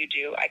claim you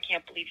do, I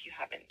can't believe you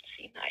haven't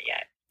seen that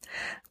yet.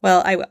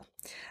 Well, I will.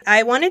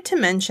 I wanted to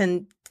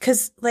mention,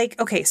 because,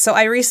 okay, so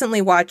I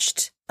recently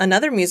watched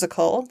another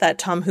musical that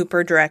Tom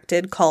Hooper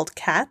directed called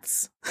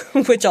Cats,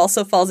 which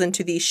also falls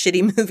into the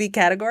shitty movie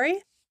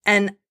category.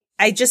 And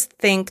I just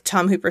think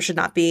Tom Hooper should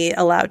not be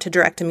allowed to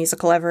direct a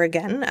musical ever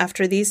again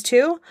after these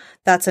two.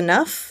 That's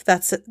enough.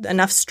 That's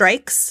enough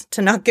strikes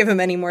to not give him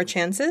any more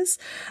chances.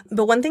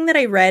 But one thing that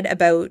I read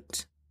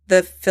about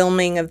the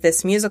filming of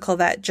this musical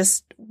that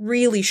just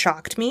really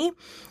shocked me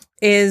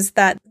is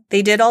that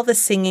they did all the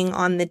singing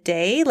on the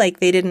day. Like,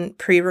 they didn't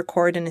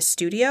pre-record in a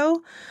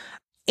studio.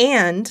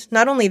 And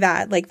not only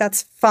that, like,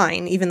 that's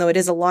fine, even though it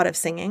is a lot of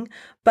singing,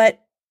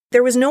 but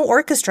there was no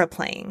orchestra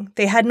playing.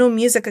 They had no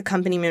music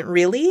accompaniment,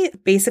 really.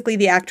 Basically,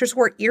 the actors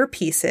wore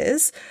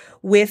earpieces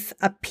with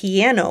a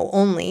piano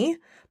only,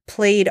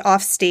 played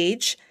off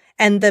stage,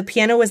 and the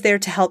piano was there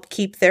to help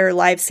keep their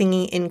live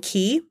singing in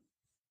key.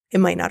 It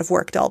might not have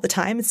worked all the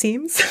time, it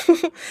seems.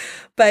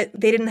 But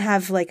they didn't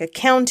have like a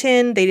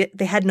count-in. They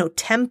had no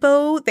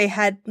tempo. They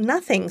had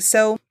nothing.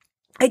 So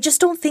I just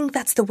don't think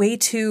that's the way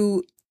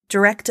to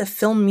direct a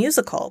film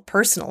musical,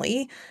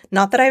 personally.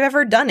 Not that I've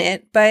ever done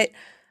it, but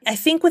I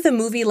think with a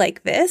movie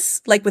like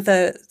this, with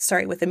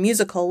a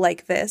musical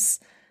like this,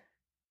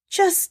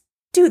 just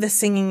do the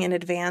singing in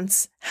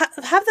advance.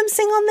 Have them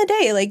sing on the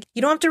day. Like,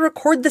 you don't have to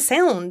record the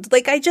sound.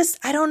 Like, I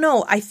don't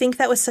know. I think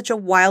that was such a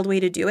wild way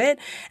to do it.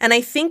 And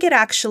I think it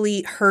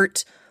actually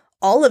hurt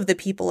all of the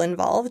people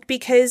involved,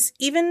 because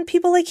even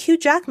people like Hugh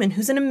Jackman,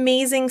 who's an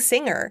amazing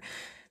singer,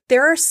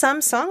 there are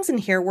some songs in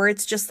here where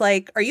it's just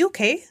like, are you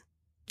okay?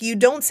 You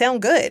don't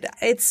sound good.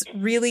 It's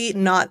really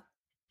not.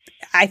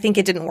 I think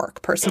it didn't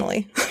work,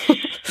 personally.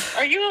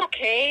 Are you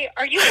okay?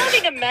 Are you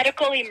having a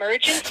medical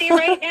emergency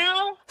right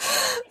now?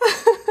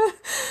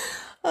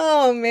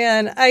 Oh,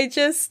 man. I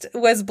just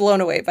was blown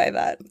away by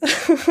that.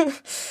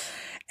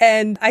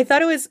 And I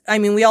thought it was,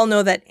 we all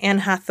know that Anne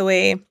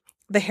Hathaway,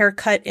 the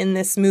haircut in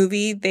this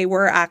movie, they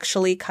were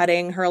actually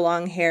cutting her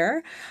long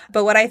hair.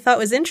 But what I thought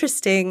was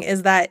interesting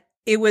is that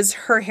it was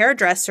her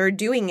hairdresser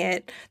doing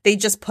it. They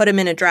just put him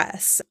in a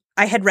dress.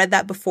 I had read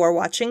that before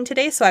watching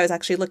today, so I was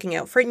actually looking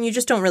out for it, and you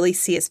just don't really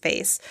see his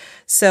face.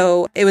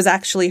 So it was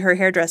actually her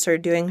hairdresser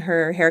doing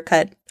her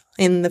haircut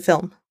in the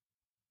film.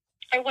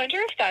 I wonder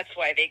if that's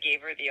why they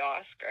gave her the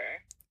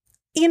Oscar.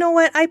 You know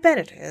what? I bet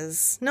it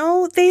is.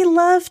 No, they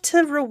love to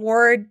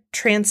reward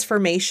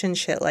transformation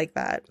shit like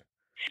that.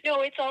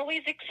 No, it's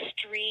always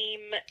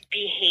extreme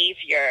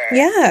behavior.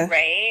 Yeah.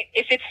 Right?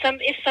 If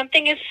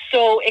something is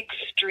so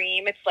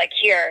extreme, it's like,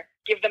 here,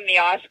 give them the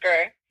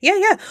Oscar.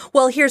 Yeah.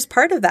 Well, here's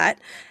part of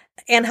that.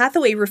 Anne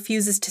Hathaway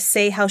refuses to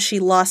say how she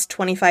lost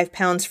 25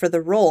 pounds for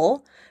the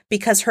role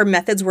because her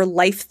methods were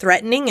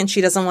life-threatening and she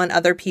doesn't want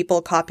other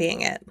people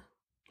copying it.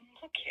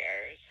 Who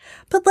cares?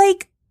 But,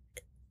 like,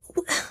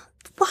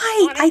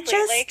 why?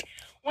 Honestly,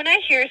 when I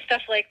hear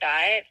stuff like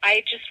that,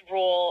 I just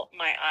roll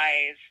my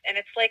eyes. And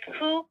it's like,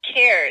 who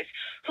cares?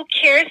 Who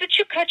cares that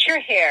you cut your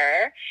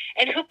hair?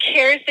 And who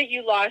cares that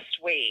you lost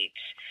weight?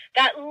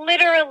 That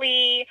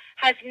literally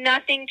has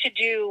nothing to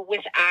do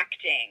with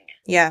acting.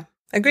 Yeah,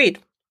 agreed.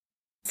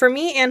 For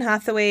me, Anne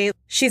Hathaway,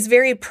 she's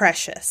very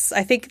precious.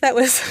 I think that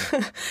was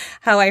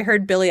how I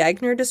heard Billy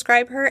Eichner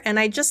describe her, and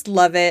I just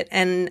love it.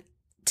 And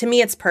to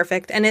me, it's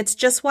perfect. And it's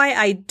just why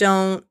I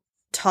don't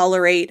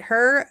tolerate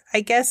her,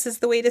 I guess is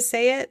the way to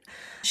say it.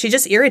 She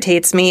just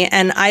irritates me,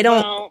 and I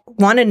don't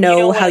want to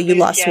know how you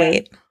lost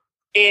weight.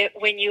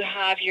 When you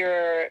have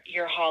your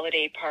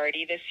holiday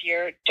party this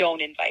year,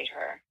 don't invite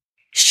her.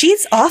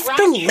 She's off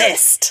the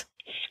list.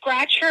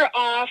 Scratch her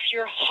off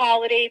your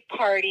holiday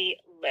party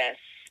list.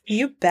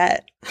 You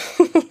bet.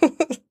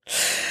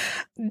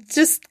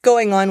 Just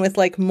going on with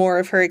like more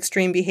of her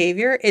extreme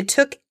behavior. It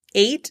took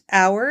 8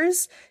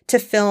 hours to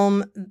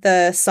film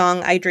the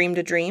song I Dreamed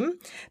a Dream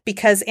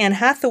because Anne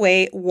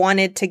Hathaway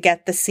wanted to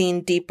get the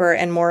scene deeper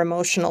and more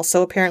emotional.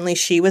 So apparently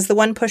she was the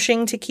one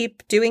pushing to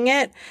keep doing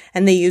it.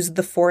 And they used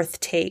the 4th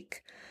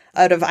take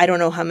out of I don't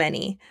know how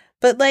many.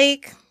 But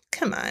like,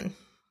 come on.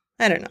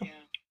 I don't know. Yeah.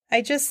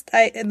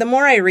 The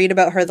more I read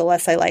about her, the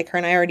less I like her,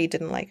 and I already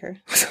didn't like her.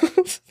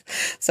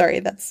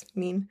 Sorry, that's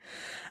mean.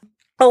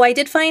 Oh, I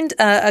did find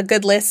a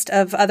good list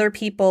of other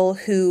people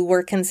who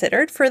were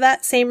considered for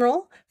that same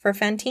role for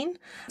Fantine.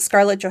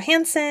 Scarlett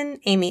Johansson,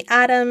 Amy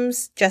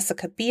Adams,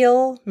 Jessica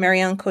Biel,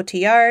 Marion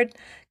Cotillard,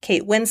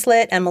 Kate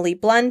Winslet, Emily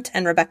Blunt,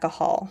 and Rebecca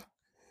Hall.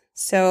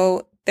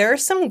 So there are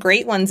some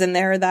great ones in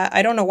there that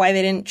I don't know why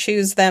they didn't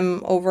choose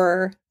them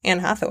over Anne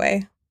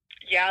Hathaway.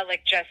 Yeah,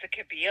 like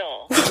Jessica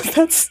Biel.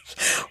 That's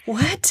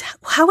what?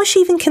 How was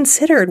she even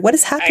considered? What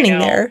is happening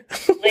there?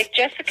 Like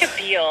Jessica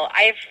Biel,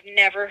 I've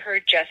never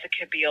heard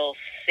Jessica Biel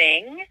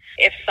sing.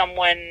 If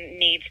someone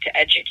needs to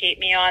educate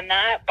me on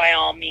that, by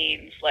all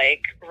means,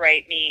 like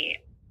write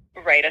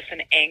us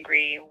an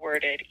angry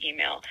worded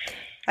email.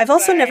 I've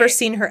also never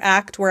seen her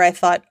act where I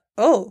thought,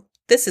 oh,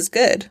 this is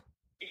good.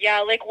 Yeah,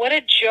 like what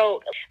a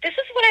joke. This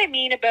is what I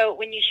mean about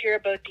when you hear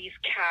about these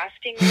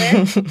casting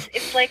lists.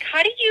 It's like,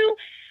 how do you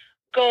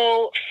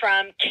go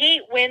from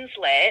Kate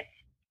Winslet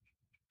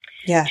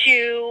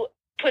to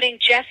putting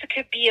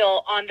Jessica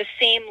Biel on the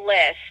same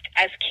list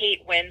as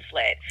Kate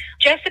Winslet?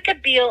 Jessica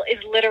Biel is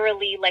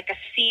literally like a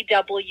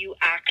CW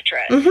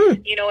actress.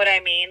 Mm-hmm. You know what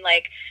I mean?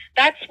 Like,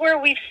 that's where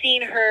we've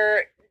seen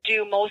her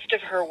do most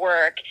of her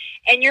work,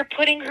 and you're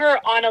putting her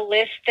on a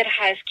list that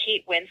has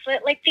Kate Winslet.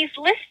 Like, these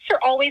lists are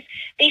always,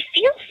 they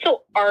feel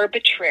so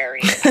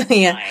arbitrary at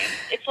Yeah. times.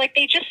 It's like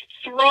they just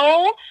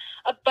throw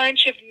a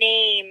bunch of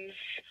names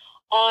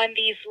on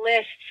these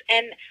lists.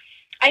 And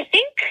I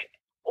think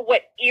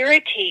what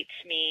irritates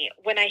me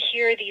when I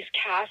hear these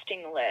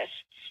casting lists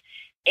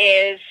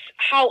is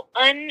how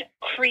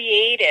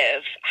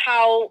uncreative,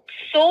 how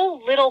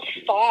so little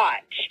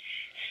thought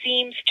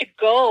seems to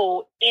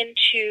go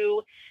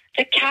into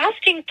the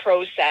casting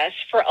process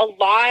for a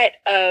lot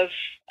of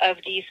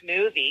these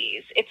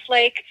movies. It's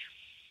like,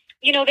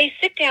 you know, they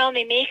sit down,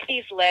 they make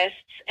these lists,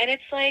 and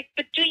it's like,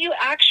 but do you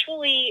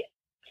actually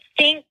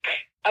think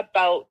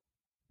about,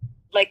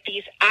 like,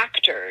 these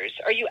actors?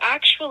 Are you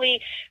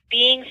actually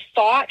being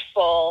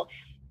thoughtful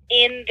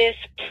in this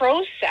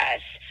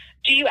process?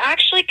 Do you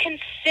actually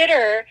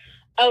consider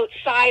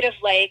outside of,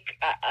 like,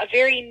 a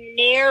very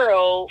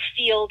narrow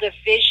field of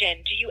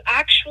vision? Do you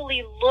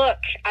actually look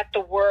at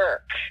the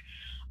work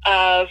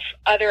of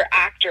other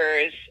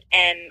actors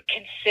and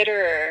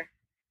consider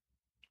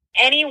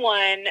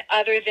anyone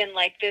other than,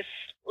 like, this,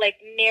 like,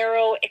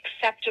 narrow,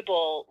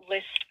 acceptable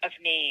list of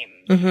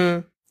names?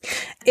 Mm-hmm.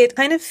 It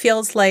kind of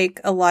feels like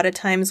a lot of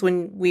times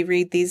when we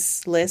read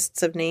these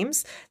lists of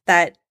names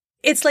that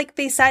it's like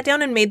they sat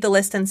down and made the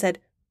list and said,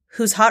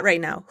 who's hot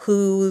right now?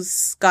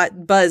 Who's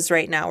got buzz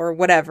right now or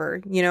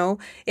whatever, you know?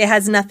 It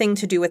has nothing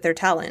to do with their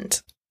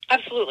talent.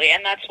 Absolutely.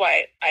 And that's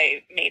why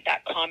I made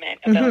that comment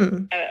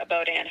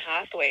about Anne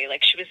Hathaway.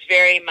 Like, she was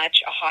very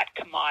much a hot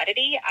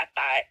commodity at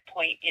that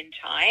point in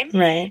time.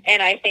 Right.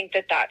 And I think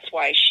that that's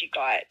why she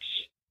got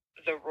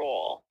the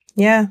role.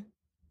 Yeah.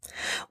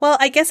 Well,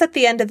 I guess at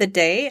the end of the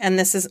day, and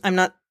this is, I'm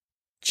not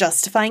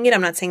justifying it,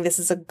 I'm not saying this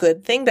is a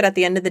good thing, but at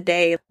the end of the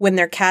day, when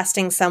they're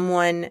casting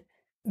someone,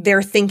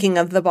 they're thinking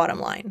of the bottom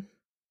line.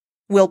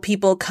 Will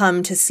people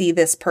come to see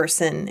this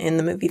person in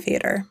the movie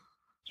theater?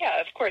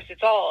 Yeah, of course.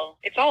 It's all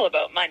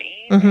about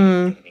money.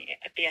 Mm-hmm.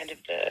 At the end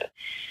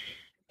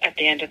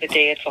of the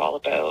day, it's all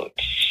about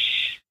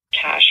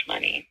cash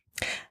money.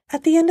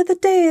 At the end of the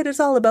day, it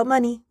is all about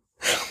money.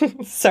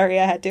 Sorry,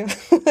 I had to.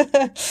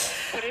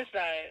 What is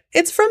that?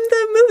 It's from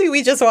the movie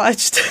we just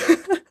watched.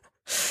 Oh,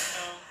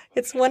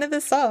 It's one of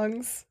the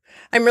songs.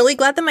 I'm really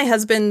glad that my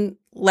husband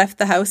left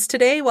the house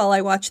today while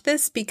I watched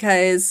this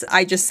because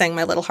I just sang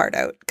my little heart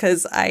out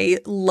because I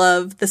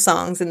love the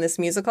songs in this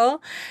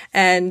musical,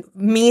 and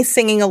me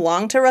singing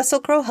along to Russell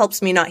Crowe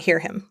helps me not hear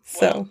him. So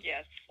well,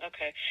 yes.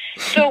 Okay.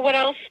 So what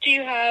else do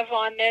you have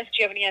on this?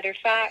 Do you have any other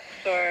facts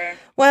or?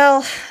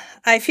 Well,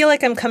 I feel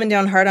like I'm coming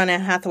down hard on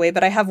Anne Hathaway,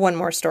 but I have one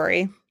more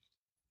story.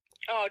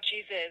 Oh,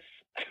 Jesus.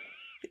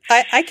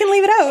 I can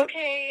leave it out.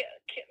 Okay,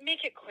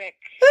 make it quick.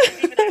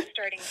 Even I'm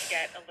starting to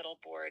get a little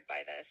bored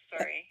by this.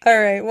 Sorry.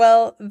 All right.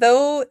 Well,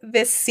 though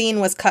this scene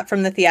was cut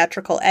from the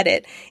theatrical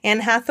edit, Anne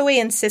Hathaway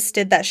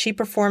insisted that she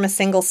perform a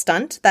single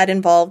stunt that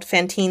involved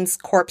Fantine's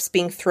corpse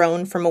being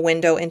thrown from a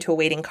window into a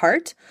waiting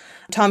cart.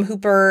 Tom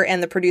Hooper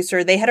and the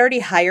producer, they had already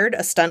hired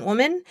a stunt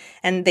woman,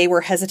 and they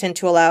were hesitant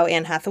to allow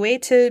Anne Hathaway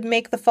to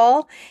make the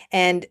fall.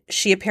 And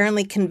she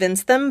apparently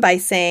convinced them by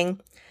saying,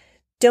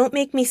 "Don't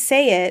make me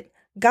say it.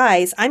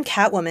 Guys, I'm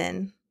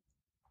Catwoman."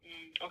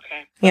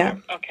 Okay. Yeah.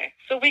 Okay.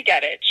 So we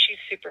get it. She's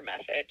super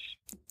method.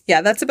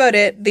 Yeah, that's about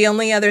it. The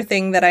only other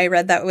thing that I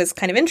read that was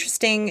kind of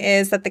interesting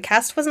is that the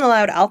cast wasn't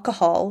allowed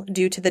alcohol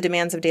due to the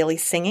demands of daily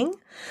singing.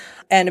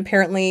 And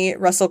apparently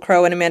Russell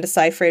Crowe and Amanda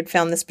Seyfried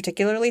found this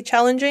particularly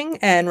challenging,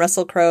 and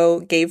Russell Crowe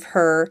gave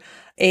her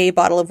a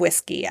bottle of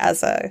whiskey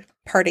as a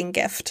parting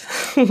gift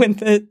when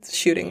the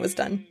shooting was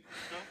done.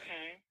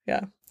 Okay.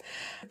 Yeah.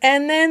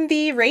 And then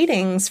the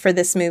ratings for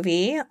this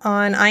movie.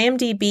 On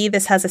IMDb,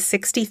 this has a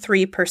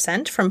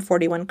 63% from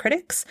 41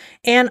 critics.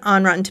 And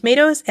on Rotten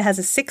Tomatoes, it has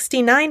a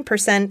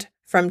 69%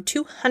 from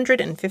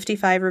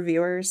 255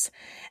 reviewers.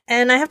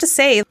 And I have to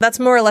say, that's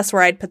more or less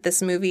where I'd put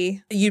this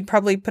movie. You'd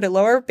probably put it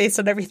lower based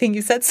on everything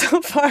you said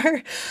so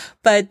far.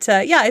 But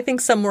yeah, I think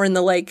somewhere in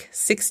the like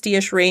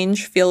 60-ish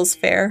range feels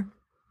fair.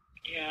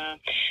 Yeah.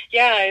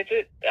 Yeah,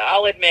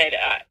 I'll admit,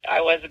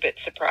 I was a bit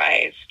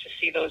surprised to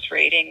see those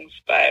ratings,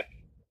 but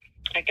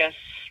I guess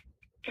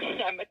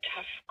I'm a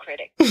tough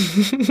critic.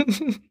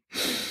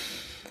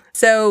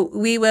 So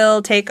we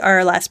will take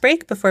our last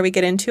break before we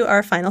get into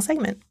our final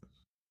segment.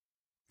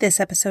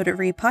 This episode of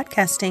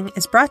Repodcasting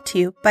is brought to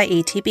you by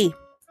ATB.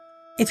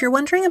 If you're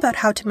wondering about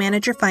how to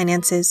manage your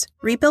finances,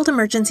 rebuild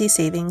emergency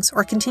savings,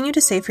 or continue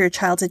to save for your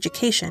child's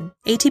education,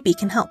 ATB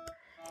can help.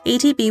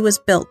 ATB was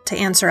built to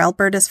answer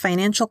Alberta's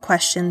financial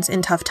questions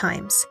in tough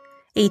times.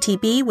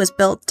 ATB was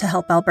built to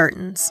help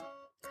Albertans.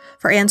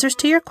 For answers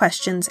to your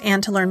questions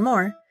and to learn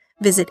more,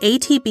 visit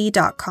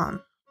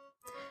atb.com.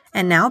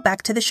 And now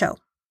back to the show.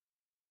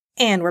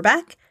 And we're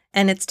back,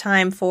 and it's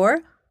time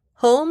for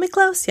Hold Me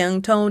Close,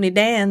 Young Tony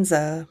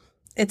Danza.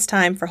 It's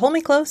time for Hold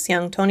Me Close,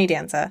 Young Tony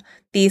Danza,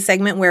 the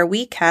segment where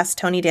we cast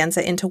Tony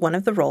Danza into one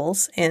of the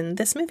roles in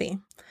this movie.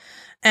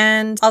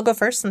 And I'll go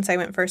first since I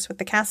went first with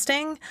the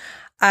casting.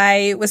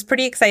 I was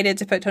pretty excited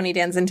to put Tony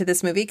Danza into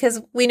this movie because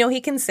we know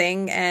he can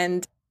sing,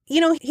 and,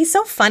 you know, he's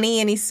so funny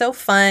and he's so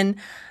fun.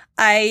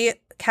 I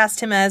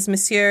cast him as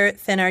Monsieur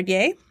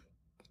Thénardier.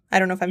 I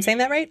don't know if I'm saying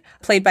that right.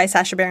 Played by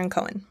Sacha Baron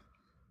Cohen.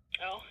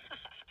 Oh,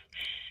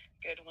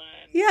 good one.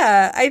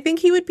 Yeah, I think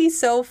he would be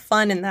so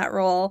fun in that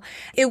role.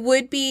 It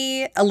would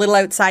be a little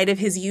outside of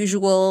his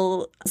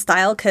usual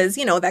style because,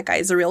 you know, that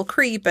guy's a real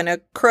creep and a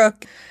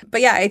crook.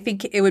 But yeah, I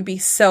think it would be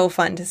so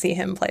fun to see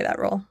him play that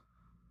role.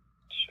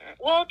 Sure.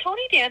 Well,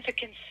 Tony Danza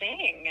can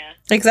sing.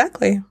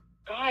 Exactly.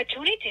 God,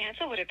 Tony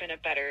Danza would have been a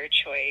better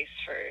choice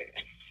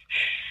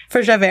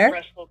for Javert.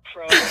 Russell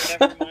Crowe.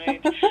 Never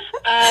mind.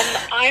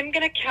 I'm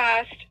gonna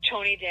cast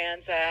Tony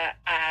Danza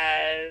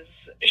as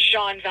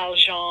Jean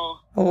Valjean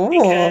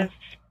because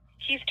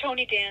he's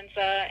Tony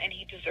Danza and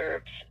he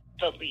deserves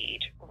the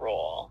lead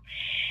role.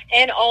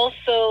 And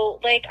also,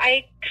 like,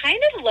 I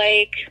kind of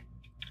like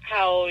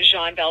how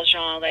Jean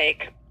Valjean,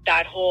 like,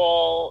 that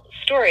whole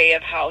story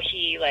of how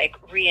he, like,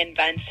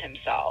 reinvents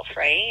himself,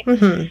 right?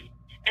 Mm-hmm.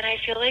 And I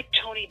feel like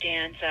Tony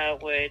Danza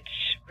would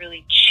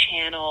really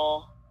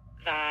channel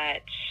that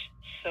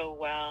so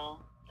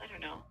well. I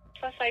don't know.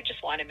 Plus, I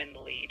just want him in the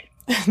lead.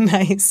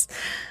 Nice.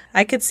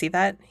 I could see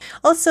that.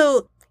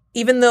 Also,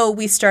 even though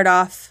we start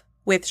off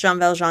with Jean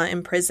Valjean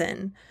in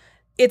prison,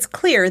 it's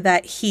clear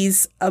that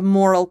he's a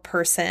moral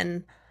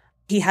person.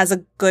 He has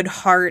a good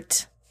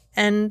heart,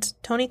 and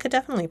Tony could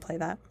definitely play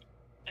that.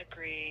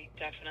 Agree,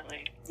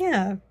 definitely.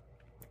 Yeah.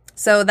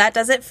 So that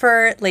does it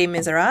for Les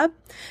Miserables.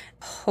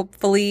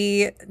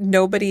 Hopefully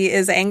nobody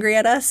is angry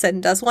at us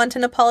and does want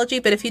an apology,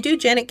 but if you do,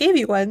 Janet gave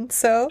you one,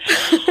 so.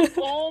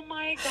 Oh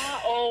my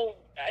God. Oh,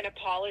 an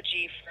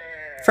apology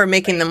for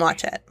making them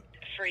watch it.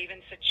 For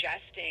even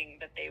suggesting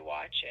that they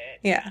watch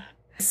it. Yeah.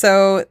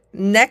 So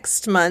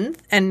next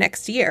month and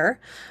next year,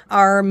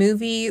 our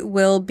movie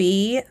will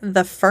be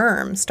The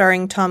Firm,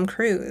 starring Tom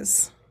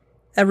Cruise,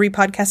 a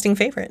Repodcasting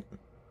favorite.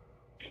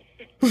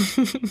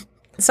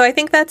 So I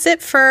think that's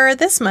it for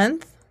this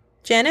month.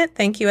 Janet,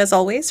 thank you as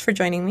always for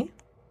joining me.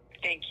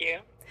 Thank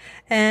you.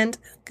 And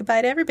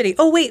goodbye to everybody.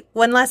 Oh, wait,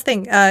 one last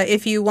thing.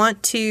 If you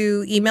want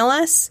to email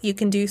us, you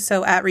can do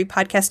so at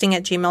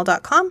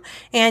repodcasting@gmail.com.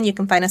 And you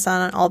can find us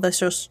on all the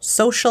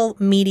social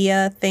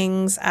media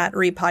things at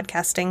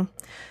Repodcasting.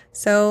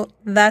 So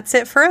that's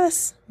it for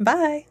us.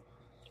 Bye.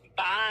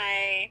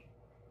 Bye.